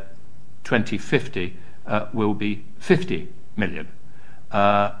 2050 will be 50 million.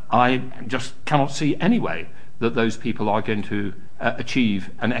 I just cannot see any way that those people are going to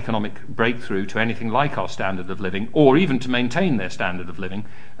achieve an economic breakthrough to anything like our standard of living, or even to maintain their standard of living,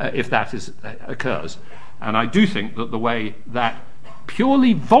 if that occurs. And I do think that the way that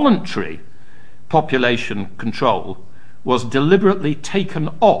purely voluntary population control was deliberately taken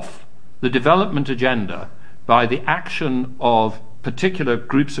off the development agenda by the action of particular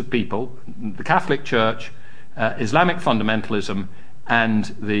groups of people, the Catholic Church, Islamic fundamentalism,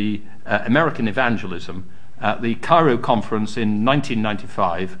 and the American evangelism, the Cairo Conference in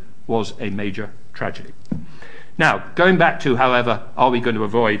 1995 was a major tragedy. Now, going back to, however, are we going to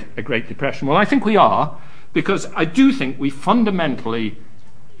avoid a Great Depression? Well, I think we are, because I do think we're fundamentally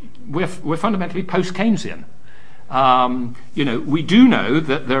post-Keynesian. We do know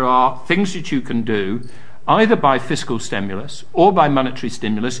that there are things that you can do either by fiscal stimulus or by monetary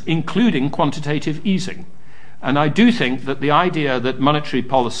stimulus, including quantitative easing. And I do think that the idea that monetary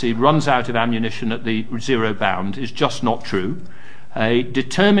policy runs out of ammunition at the zero bound is just not true. A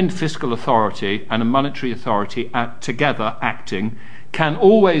determined fiscal authority and a monetary authority together acting can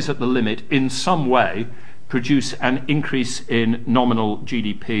always, at the limit, in some way, produce an increase in nominal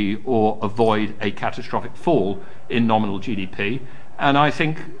GDP or avoid a catastrophic fall in nominal GDP. And I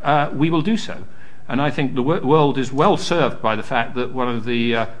think we will do so. And I think the world is well served by the fact that one of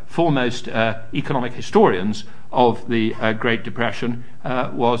the foremost economic historians of the Great Depression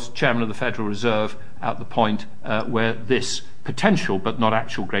was chairman of the Federal Reserve at the point where this potential but not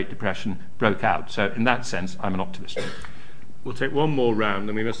actual Great Depression broke out. So in that sense, I'm an optimist. We'll take one more round,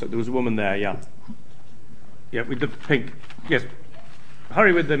 and there was a woman there, yeah. Yeah, with the pink. Yes.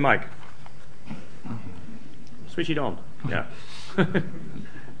 Hurry with the mic. Switch it on. Yeah.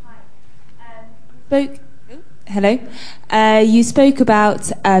 Hello. You spoke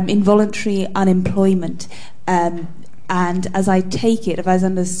about involuntary unemployment, and as I take it, if I've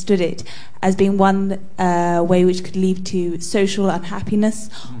understood it, as being one way which could lead to social unhappiness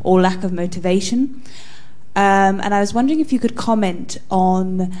or lack of motivation. And I was wondering if you could comment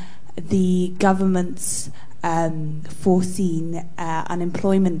on the government's foreseen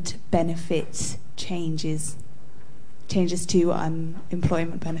unemployment benefit changes to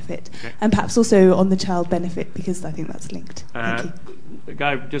unemployment benefit, okay. And perhaps also on the child benefit, because I think that's linked. Thank you. The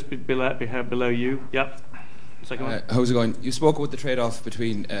guy just below you. Yep. Second one. How's it going? You spoke about the trade-off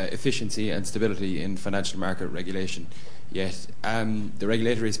between efficiency and stability in financial market regulation, yet the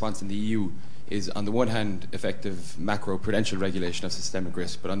regulatory response in the EU is, on the one hand, effective macro-prudential regulation of systemic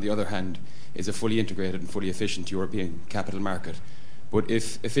risk, but on the other hand is a fully integrated and fully efficient European capital market. But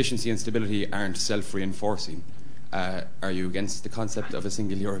if efficiency and stability aren't self-reinforcing, are you against the concept of a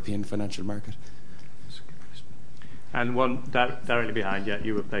single European financial market? And one directly behind, yeah,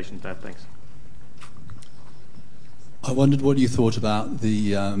 you were patient there, thanks. I wondered what you thought about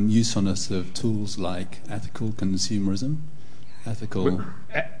the usefulness of tools like ethical consumerism, ethical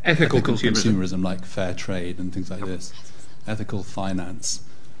consumerism like fair trade and things like this, ethical finance,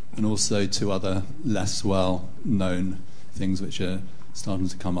 and also two other less well-known things which are starting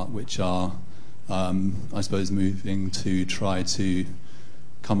to come up, which are I suppose moving to try to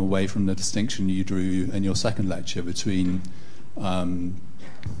come away from the distinction you drew in your second lecture between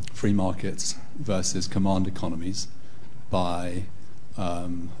free markets versus command economies by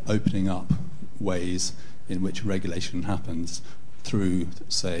opening up ways in which regulation happens through,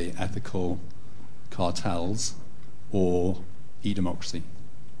 say, ethical cartels or e-democracy.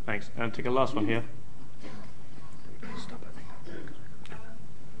 Thanks. And take a last one here.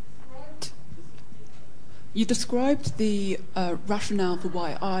 You described the rationale for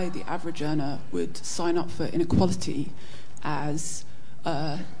why I, the average earner, would sign up for inequality as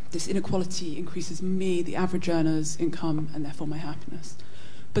this inequality increases me, the average earner's income, and therefore my happiness.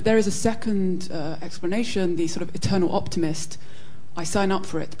 But there is a second explanation, the sort of eternal optimist. I sign up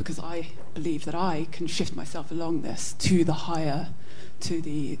for it because I believe that I can shift myself along this to the higher,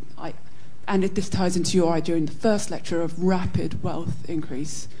 and this ties into your idea in the first lecture of rapid wealth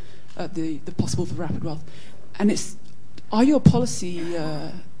increase, the possible for rapid wealth. And are your policy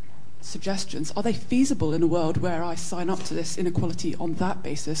suggestions, are they feasible in a world where I sign up to this inequality on that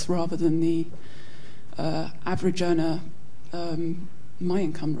basis rather than the average earner, my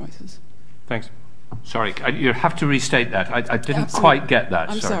income rises? Thanks. Sorry, you have to restate that. I didn't Absolutely. quite get that.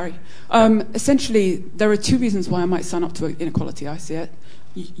 I'm sorry. Essentially, there are two reasons why I might sign up to inequality. I see it.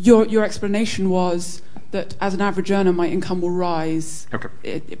 Your explanation was that as an average earner, my income will rise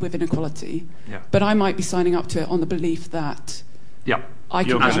with inequality. Yeah. But I might be signing up to it on the belief that I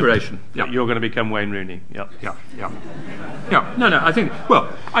can aspiration. You're going to become Wayne Rooney. Yeah. No. I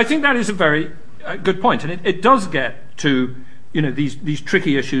think that is a very good point, and it does get to these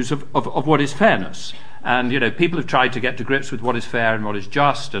tricky issues of what is fairness. And people have tried to get to grips with what is fair and what is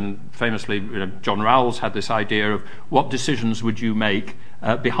just. And famously, John Rawls had this idea of what decisions would you make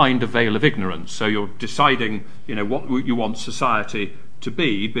behind a veil of ignorance. So you're deciding, what you want society to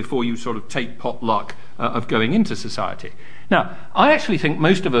be before you sort of take pot luck of going into society. Now, I actually think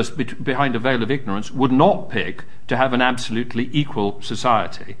most of us behind a veil of ignorance would not pick to have an absolutely equal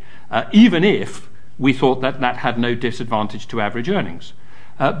society, even if we thought that had no disadvantage to average earnings.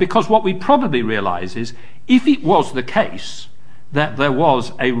 Because what we probably realise is, if it was the case that there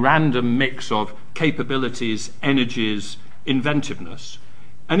was a random mix of capabilities, energies, inventiveness,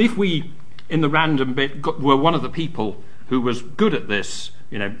 and if we, in the random bit, were one of the people who was good at this,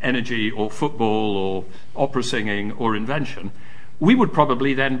 energy or football or opera singing or invention, we would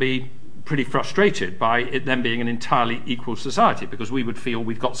probably then be pretty frustrated by it then being an entirely equal society, because we would feel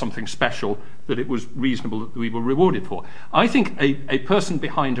we've got something special that it was reasonable that we were rewarded for. I think a person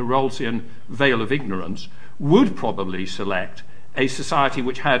behind a Rawlsian veil of ignorance would probably select a society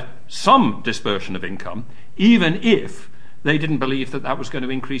which had some dispersion of income, even if they didn't believe that was going to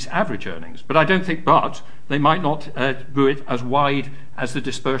increase average earnings. But I don't think, they might not do it as wide as the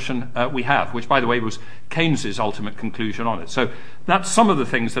dispersion we have, which, by the way, was Keynes's ultimate conclusion on it. So that's some of the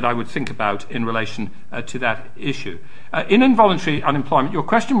things that I would think about in relation to that issue. In involuntary unemployment, your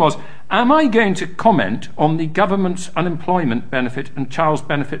question was, am I going to comment on the government's unemployment benefit and child's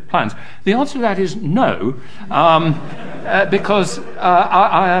benefit plans? The answer to that is no, because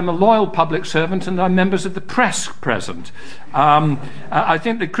I am a loyal public servant and I'm members of the press present. I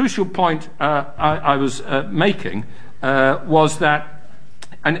think the crucial point I was making was that,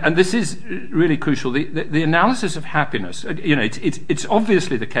 and this is really crucial, the analysis of happiness, it's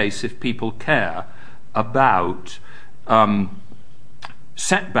obviously the case if people care about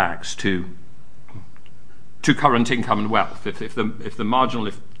setbacks to current income and wealth, if the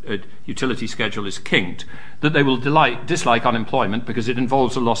marginal utility schedule is kinked, that they will dislike unemployment because it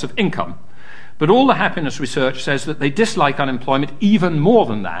involves a loss of income. But all the happiness research says that they dislike unemployment even more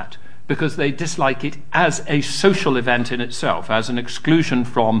than that, because they dislike it as a social event in itself, as an exclusion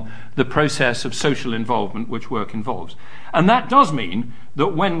from the process of social involvement which work involves. And that does mean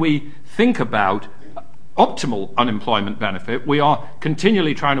that when we think about optimal unemployment benefit, we are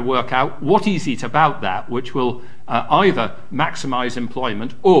continually trying to work out what is it about that which will either maximize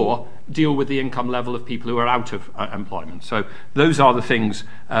employment or deal with the income level of people who are out of employment. So those are the things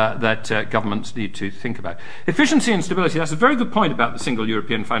that governments need to think about. Efficiency and stability, that's a very good point about the single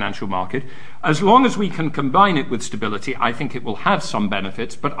European financial market. As long as we can combine it with stability, I think it will have some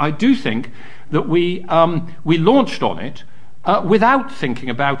benefits, but I do think that we launched on it without thinking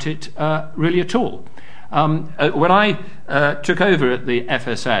about it really at all. When I took over at the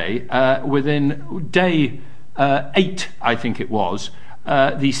FSA, within day 8, I think it was,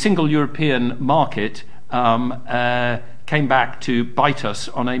 the single European market came back to bite us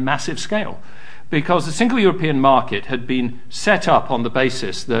on a massive scale, because the single European market had been set up on the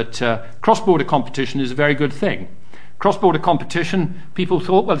basis that cross-border competition is a very good thing. Cross-border competition, people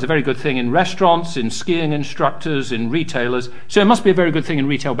thought, well, it's a very good thing in restaurants, in skiing instructors, in retailers, so it must be a very good thing in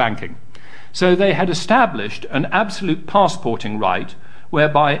retail banking. So they had established an absolute passporting right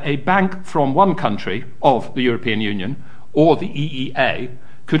whereby a bank from one country of the European Union or the EEA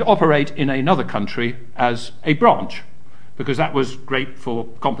could operate in another country as a branch, because that was great for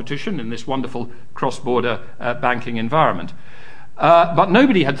competition in this wonderful cross-border banking environment. But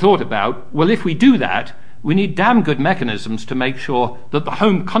nobody had thought about, well, if we do that, we need damn good mechanisms to make sure that the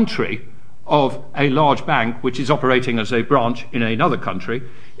home country of a large bank which is operating as a branch in another country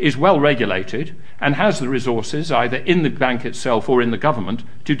is well regulated and has the resources, either in the bank itself or in the government,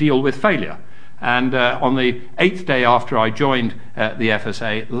 to deal with failure. And on the 8th day after I joined the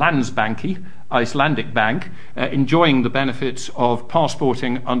FSA, Landsbanki Icelandic bank, enjoying the benefits of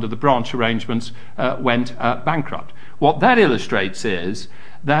passporting under the branch arrangements, went bankrupt. What that illustrates is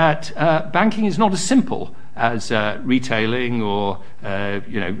that banking is not as simple as retailing or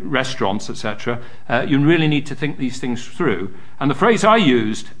restaurants, etc. You really need to think these things through. And the phrase I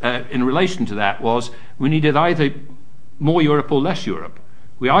used in relation to that was, we needed either more Europe or less Europe.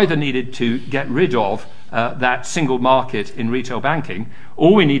 We either needed to get rid of that single market in retail banking,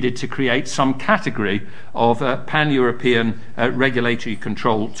 or we needed to create some category of pan-European regulatory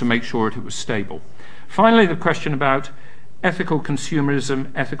control to make sure it was stable. Finally, the question about ethical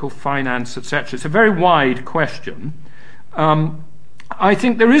consumerism, ethical finance, etc. It's a very wide question. I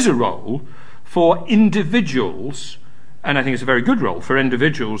think there is a role for individuals, and I think it's a very good role for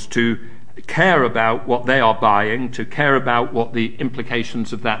individuals to care about what they are buying, to care about what the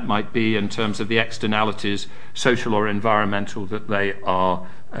implications of that might be in terms of the externalities, social or environmental, that they are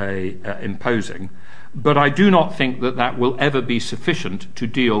imposing. But I do not think that that will ever be sufficient to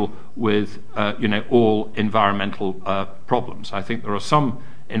deal with all environmental problems. I think there are some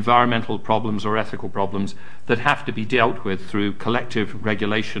environmental problems or ethical problems that have to be dealt with through collective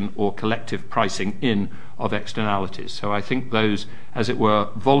regulation or collective pricing in of externalities. So I think those, as it were,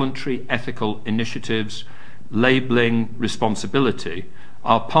 voluntary ethical initiatives, labelling, responsibility,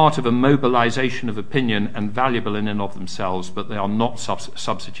 are part of a mobilization of opinion and valuable in and of themselves, but they are not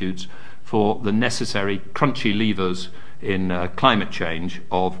substitutes for the necessary crunchy levers in climate change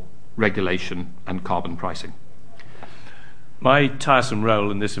of regulation and carbon pricing. My tiresome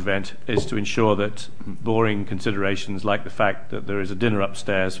role in this event is to ensure that boring considerations like the fact that there is a dinner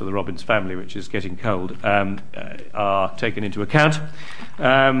upstairs for the Robbins family, which is getting cold, are taken into account.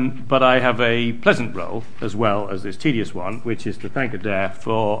 But I have a pleasant role as well as this tedious one, which is to thank Adair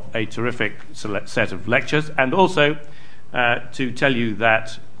for a terrific set of lectures, and also to tell you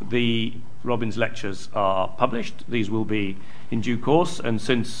that the Robbins lectures are published. These will be in due course, and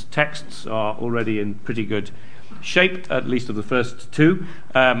since texts are already in pretty good shape, at least of the first two,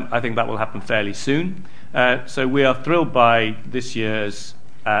 I think that will happen fairly soon. So we are thrilled by this year's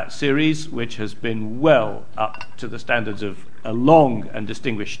series, which has been well up to the standards of a long and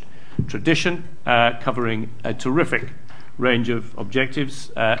distinguished tradition, covering a terrific range of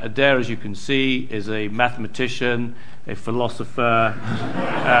objectives. Adair, as you can see, is a mathematician, a philosopher,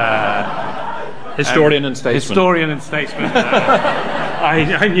 historian and statesman.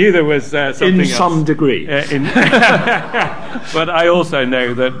 I knew there was something in some else. degree. But I also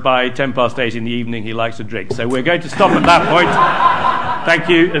know that by 8:10 in the evening he likes to drink. So we're going to stop at that point. Thank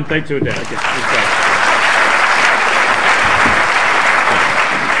you, and thanks to Adair.